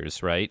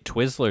Twizzlers, right?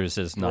 Twizzlers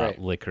is not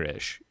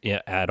licorice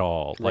at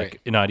all. Like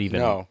not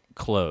even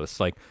close.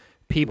 Like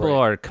people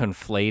are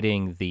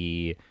conflating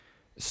the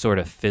sort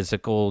of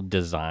physical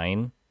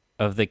design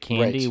of the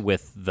candy Right.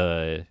 with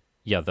the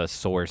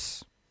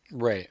source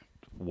Right.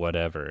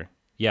 whatever.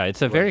 Yeah,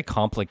 it's a very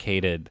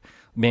complicated.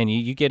 Man,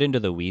 you get into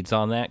the weeds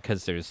on that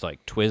because there's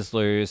like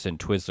Twizzlers and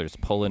Twizzlers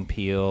pull and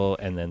peel,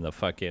 and then the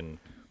fucking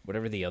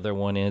whatever the other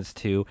one is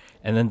too,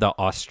 and then the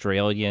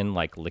Australian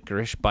like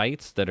licorice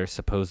bites that are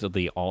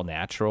supposedly all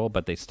natural,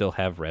 but they still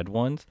have red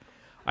ones.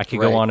 I could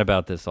go Right. on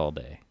about this all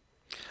day.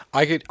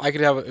 I could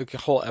have a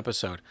whole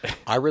episode.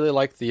 I really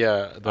like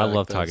I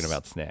love talking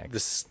about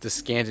snacks. the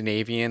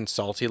Scandinavian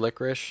salty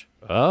licorice.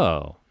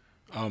 Oh.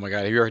 Oh my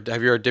god, have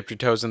you ever dipped your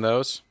toes in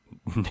those?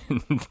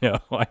 No,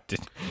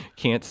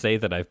 can't say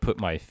that I've put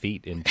my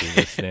feet into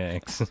the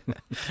snacks.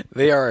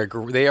 They are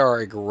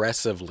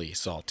aggressively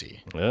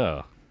salty.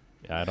 Oh,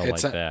 I don't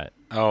like that.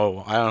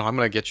 Oh, I don't know. I'm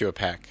gonna get you a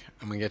pack.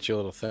 I'm gonna get you a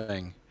little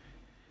thing,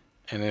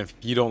 and if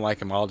you don't like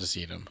them, I'll just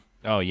eat them.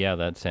 Oh yeah,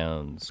 that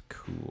sounds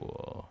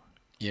cool.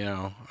 You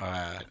know,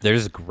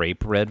 There's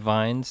grape red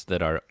vines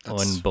that are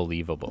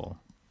unbelievable.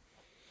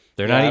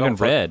 They're Yeah, not I even don't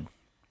fuck- red.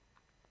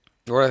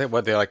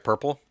 what they like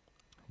purple?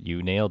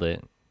 You nailed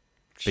it.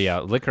 But yeah,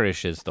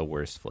 licorice is the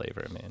worst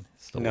flavor, man.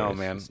 It's the No, worst.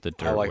 man. It's the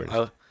I dirt like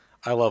worst.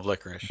 I love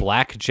licorice.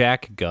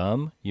 Blackjack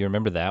gum. You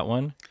remember that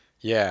one?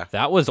 Yeah.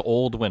 That was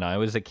old when I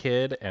was a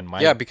kid, and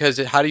my Yeah, because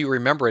how do you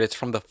remember it? It's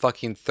from the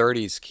fucking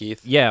 30s,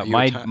 Keith. yeah, Are you a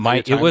my ti- are you my a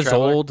it time was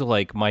traveler? old.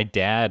 Like my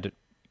dad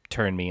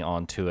turned me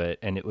onto it,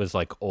 and it was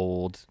like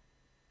old,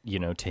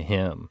 to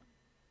him.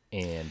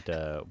 And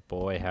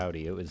boy,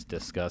 howdy, it was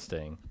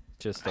disgusting.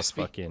 Just the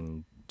speak-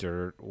 fucking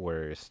dirt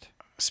worst.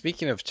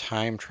 Speaking of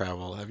time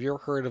travel, have you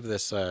ever heard of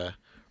this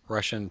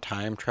Russian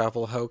time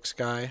travel hoax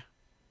guy?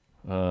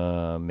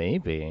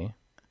 Maybe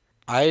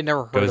I had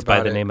never heard goes about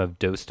by the it. name of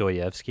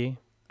Dostoevsky.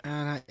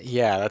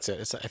 Yeah, that's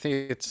it. I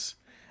think it's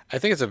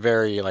a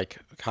very like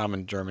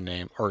common German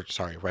name, or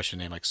sorry, Russian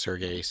name, like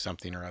Sergei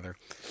something or other.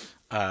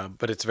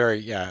 But it's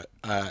very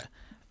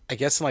I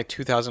guess in like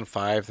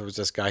 2005 there was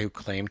this guy who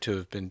claimed to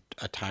have been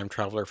a time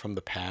traveler from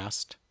the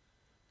past.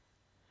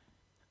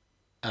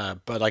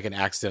 But like an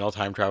accidental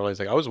time traveler. He's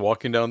like, I was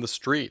walking down the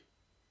street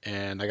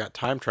and I got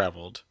time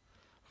traveled.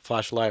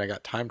 Flashlight, I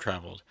got time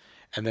traveled.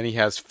 And then he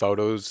has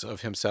photos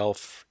of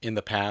himself in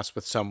the past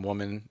with some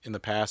woman in the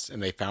past,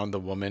 and they found the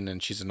woman,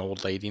 and she's an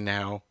old lady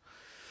now.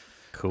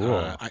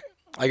 Cool.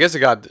 I guess it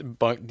got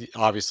debunked,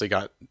 obviously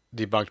got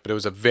debunked, but it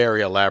was a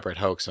very elaborate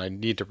hoax, and I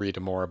need to read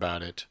more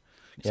about it.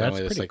 'Cause Yeah, I that's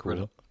only just, pretty like,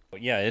 read cool.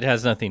 Yeah, it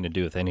has nothing to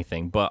do with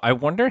anything, but I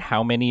wonder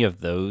how many of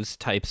those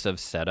types of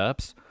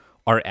setups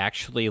are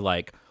actually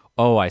like,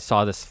 oh, I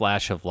saw this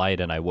flash of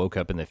light and I woke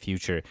up in the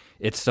future.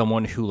 It's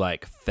someone who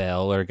like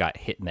fell or got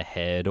hit in the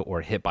head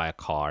or hit by a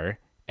car,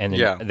 and then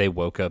Yeah. they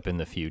woke up in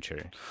the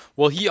future.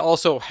 Well, he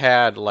also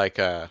had like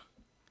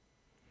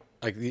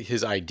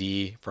his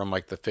ID from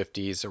like the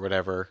 50s or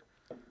whatever.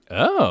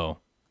 Oh,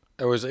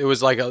 It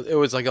was like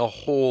a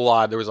whole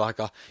lot. There was like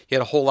he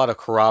had a whole lot of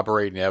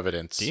corroborating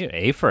evidence. dude,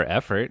 A for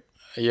effort.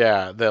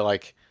 Yeah, that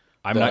like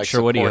I'm that, not like,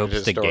 sure what he supported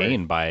hopes his to story.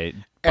 gain by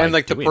And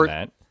like doing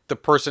that. the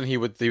person he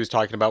was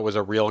talking about was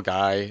a real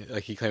guy.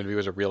 Like he claimed he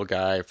was a real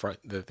guy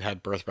that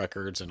had birth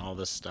records and all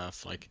this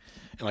stuff. Like,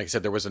 and like I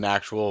said, there was an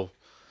actual,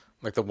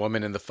 like the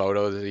woman in the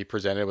photo that he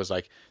presented was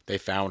like they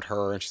found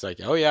her and she's like,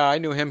 oh yeah, I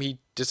knew him. He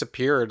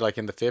disappeared like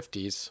in the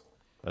 50s.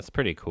 That's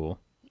pretty cool.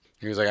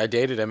 He was like, I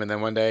dated him, and then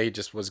one day he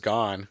just was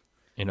gone.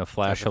 In a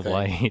flash Type of of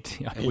thing. light,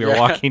 we were Yeah.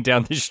 walking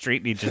down the street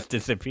and he just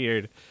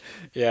disappeared.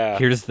 Yeah,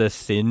 Here's the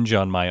singe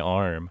on my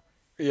arm.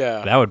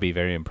 yeah. That would be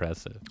very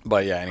impressive.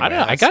 But yeah, anyway, I don't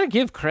know. I that's- gotta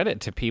give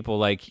credit to people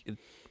like,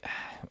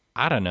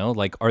 I don't know,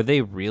 like, are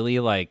they really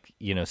like,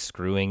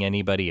 screwing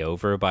anybody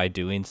over by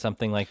doing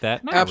something like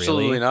that? Not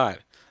absolutely really. not.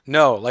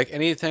 No, like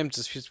anytime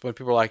just when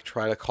people like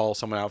try to call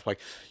someone out, like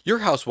your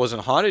house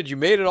wasn't haunted, you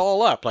made it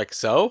all up. Like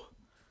so,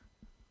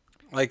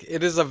 like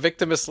it is a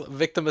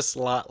victimist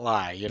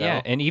lie. You know?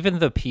 Yeah, and even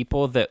the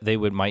people that they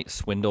might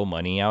swindle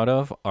money out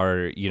of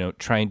are,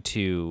 trying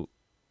to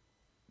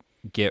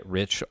get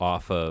rich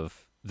off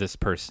of this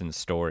person's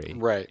story.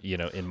 Right.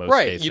 In most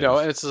Right, cases.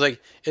 and it's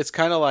like it's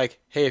kind of like,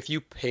 hey, if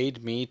you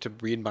paid me to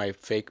read my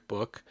fake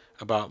book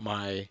about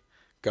my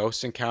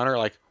ghost encounter,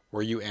 like,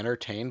 were you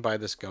entertained by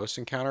this ghost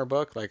encounter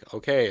book? Like,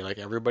 okay, like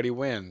everybody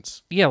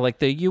wins. Yeah, like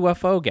the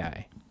UFO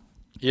guy,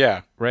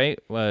 Yeah, right?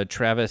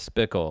 Travis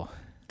Bickle.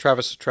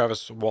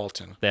 Travis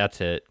Walton. That's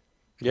it.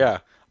 Yeah,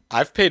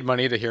 I've paid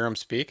money to hear him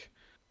speak.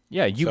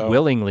 Yeah, you So-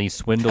 willingly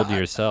swindled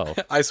yourself.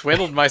 I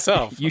swindled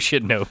myself. You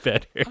should know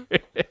better.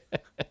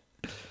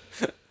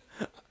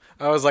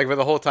 I was like, but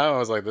the whole time I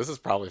was like, this is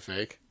probably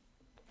fake.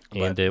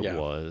 And But, it yeah.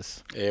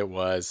 was. It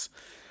was.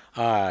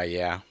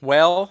 Yeah.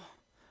 Well,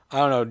 I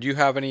don't know. Do you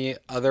have any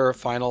other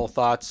final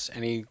thoughts?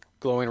 Any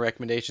glowing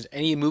recommendations?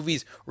 Any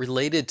movies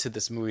related to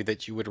this movie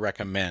that you would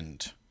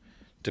recommend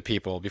to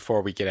people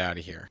before we get out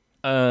of here?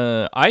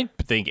 I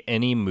think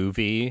any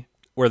movie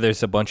where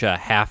there's a bunch of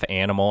half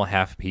animal,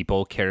 half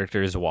people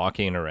characters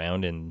walking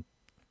around in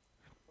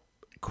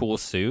cool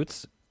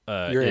suits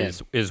You're in.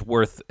 is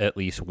worth at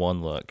least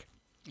one look.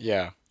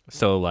 Yeah.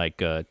 So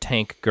like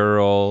Tank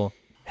Girl,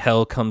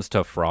 Hell Comes to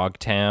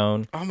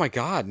Frogtown. Oh my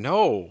God,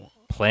 no.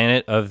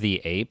 Planet of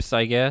the Apes,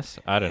 I guess.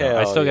 I don't know.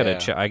 I still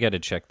gotta I gotta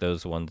check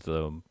those ones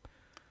though.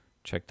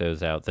 Check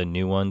those out. The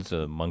new ones,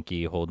 a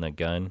monkey holding a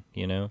gun.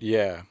 You know.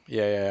 Yeah.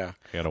 I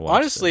gotta watch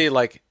Honestly, those.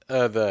 like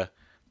the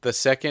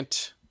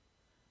second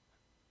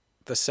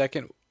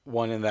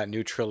one in that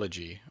new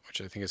trilogy,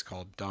 which I think is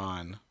called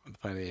Dawn of the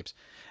Planet of the Apes,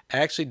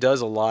 actually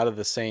does a lot of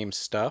the same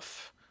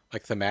stuff,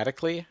 like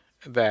thematically,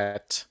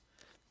 that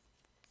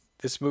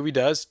this movie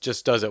does.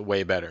 Just does it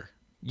way better.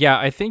 Yeah,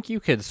 I think you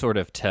could sort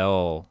of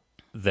tell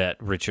that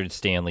Richard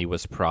Stanley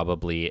was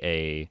probably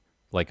a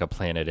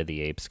Planet of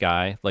the Apes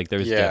guy. Like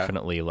there's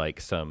definitely like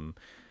some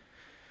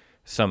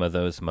of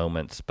those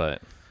moments,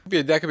 but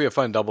That could be a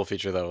fun double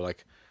feature though,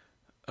 like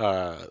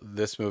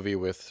this movie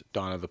with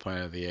Dawn of the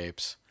Planet of the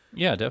Apes.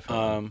 yeah,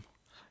 definitely.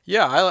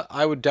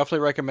 I would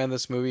definitely recommend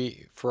this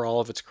movie for all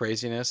of its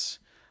craziness.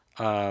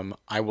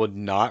 I would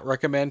not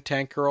recommend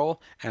Tank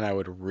Girl, and I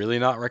would really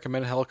not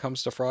recommend Hell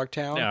Comes to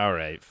Frogtown. All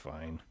right,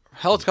 fine.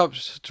 Hell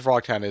Comes to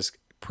Frogtown is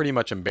pretty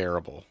much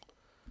unbearable.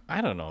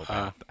 I don't know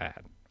about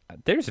that.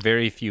 There's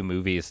very few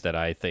movies that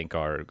I think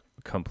are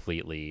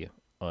completely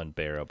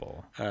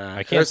unbearable.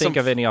 I can't think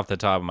of any off the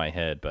top of my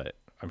head, but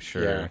I'm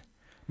sure. Yeah.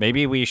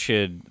 Maybe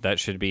that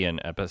should be an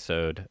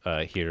episode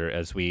here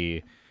as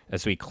we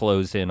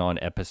close in on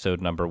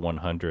episode number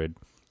 100.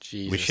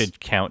 Jesus. We should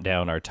count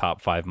down our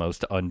top 5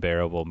 most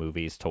unbearable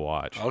movies to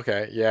watch.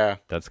 Okay, yeah.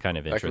 That's kind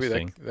of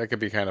interesting. That could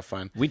be kind of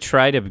fun. We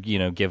try to,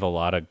 give a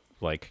lot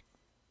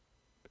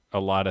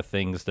of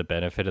things the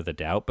benefit of the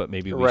doubt, but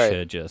maybe we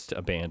should just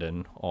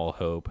abandon all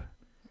hope.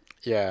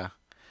 Yeah.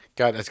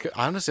 God, that's good.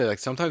 Honestly, like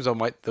sometimes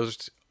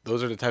those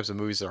are the types of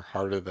movies that are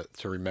harder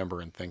to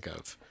remember and think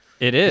of.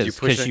 It is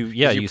because you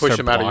push start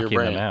them out of your blocking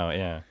brain. them out.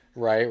 Yeah.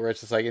 Right, where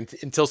it's just like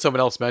until someone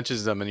else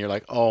mentions them, and you're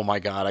like, "Oh my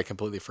god, I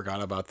completely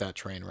forgot about that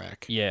train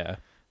wreck." Yeah.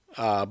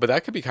 But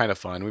that could be kind of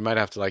fun. We might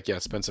have to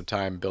spend some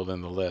time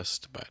building the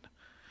list, but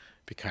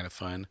it'd be kind of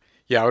fun.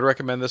 Yeah, I would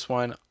recommend this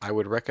one. I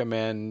would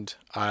recommend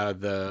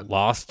the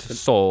Lost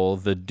Soul: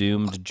 The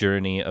Doomed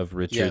Journey of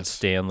Richard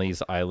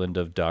Stanley's Island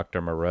of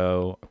Doctor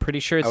Moreau. Pretty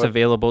sure it's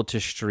available to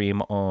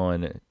stream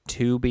on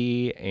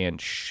Tubi and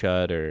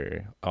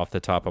Shudder off the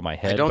top of my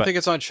head. I don't think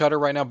it's on Shudder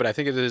right now, but I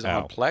think it is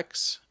on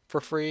Plex for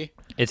free.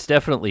 It's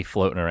definitely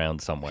floating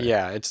around somewhere.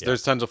 Yeah,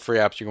 there's tons of free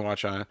apps you can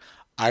watch on it.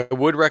 I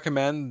would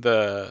recommend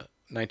the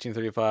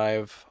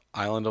 1935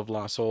 Island of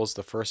Lost Souls,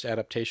 the first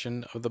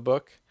adaptation of the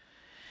book.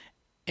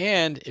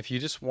 And if you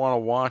just want to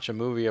watch a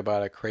movie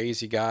about a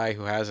crazy guy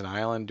who has an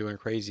island doing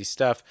crazy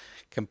stuff,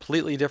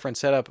 completely different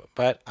setup,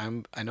 but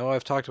I know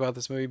I've talked about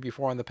this movie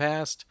before in the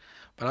past,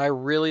 but I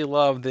really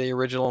love the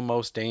original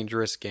Most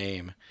Dangerous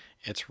Game.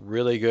 It's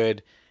really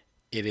good.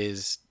 It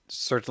is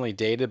certainly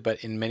dated,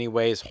 but in many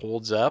ways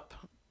holds up.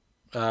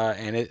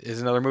 And it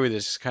is another movie that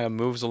just kind of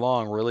moves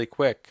along really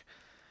quick.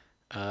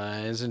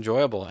 It's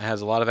enjoyable. It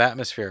has a lot of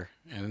atmosphere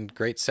and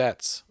great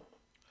sets.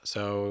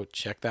 So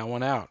check that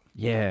one out.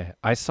 Yeah,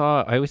 I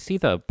always see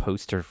the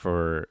poster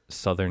for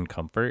Southern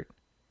Comfort,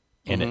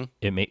 and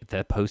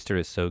that poster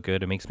is so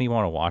good. It makes me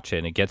want to watch it,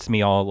 and it gets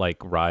me all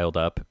riled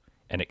up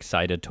and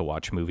excited to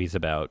watch movies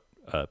about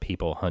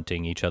people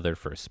hunting each other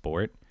for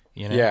sport.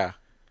 Yeah.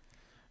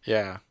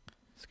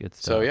 It's good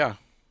stuff. So yeah,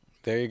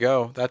 there you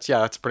go. That's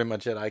pretty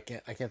much it. I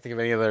can't think of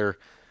any other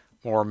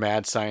more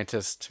mad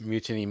scientist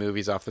mutiny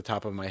movies off the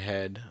top of my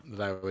head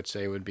that I would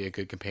say would be a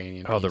good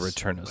companion. The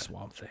Return of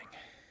Swamp Thing.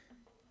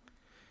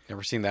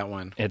 Never seen that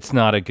one. It's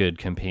not a good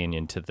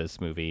companion to this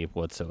movie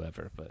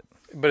whatsoever, but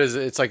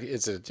it's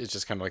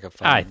just kind of like a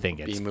fun. I think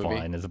it's B-movie.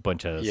 fun. There's a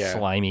bunch of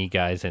slimy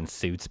guys in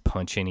suits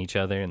punching each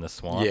other in the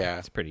swamp. Yeah,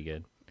 it's pretty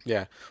good.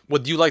 Yeah. Well,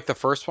 do you like the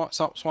first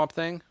Swamp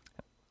Thing?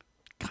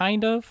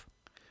 Kind of.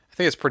 I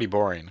think it's pretty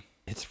boring.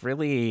 It's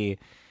really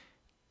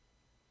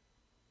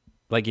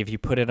if you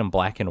put it in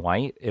black and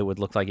white, it would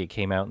look like it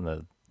came out in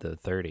the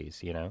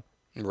 30s.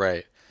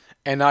 Right,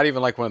 and not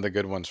even one of the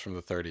good ones from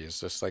the 30s.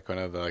 Just one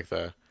of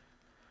the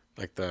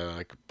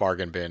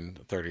bargain bin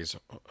 30s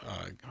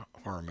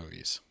horror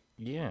movies.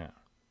 Yeah.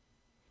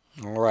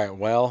 All right.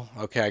 Well,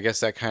 okay. I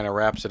guess that kind of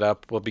wraps it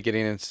up. We'll be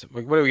getting into.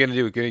 What are we gonna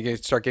do? We're gonna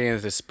start getting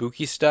into the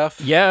spooky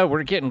stuff. Yeah,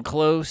 we're getting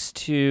close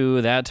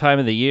to that time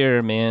of the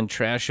year, man.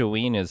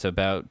 Trashoween is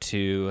about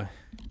to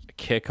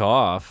kick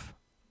off.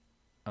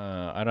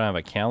 I don't have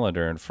a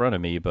calendar in front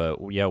of me, but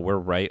yeah, we're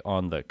right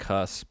on the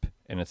cusp,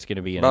 and it's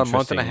gonna be about a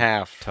month and a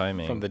half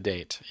timing from the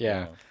date.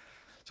 Yeah.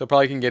 So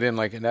probably can get in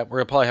we're gonna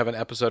probably have an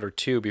episode or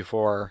two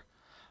before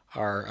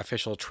our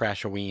official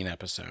Trashoween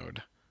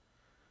episode.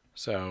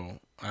 So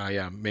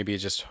maybe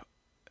just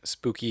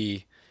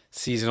spooky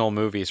seasonal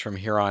movies from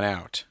here on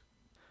out.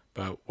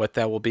 But what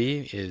that will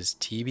be is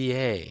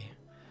TBA.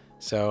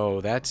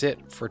 So that's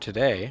it for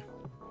today.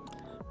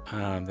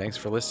 Thanks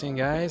for listening,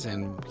 guys.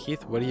 And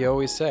Keith, what do you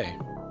always say?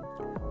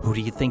 Who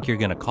do you think you're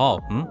gonna call?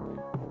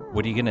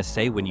 What are you gonna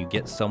say when you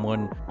get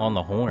someone on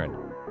the horn?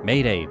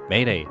 Mayday,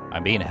 mayday,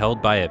 I'm being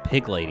held by a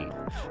pig lady.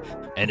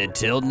 And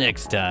until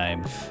next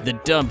time, the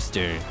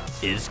dumpster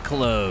is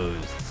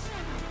closed.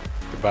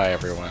 Goodbye,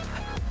 everyone.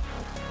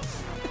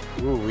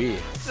 Ooh-wee.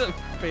 It's a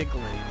pig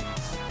lady.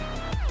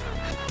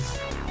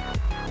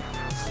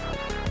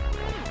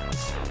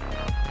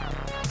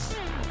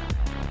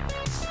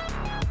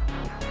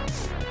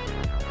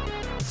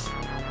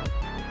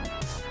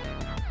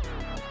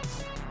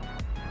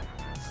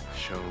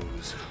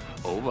 Show's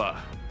over.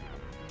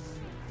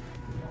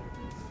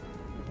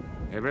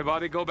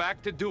 Everybody go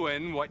back to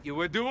doing what you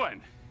were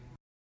doing.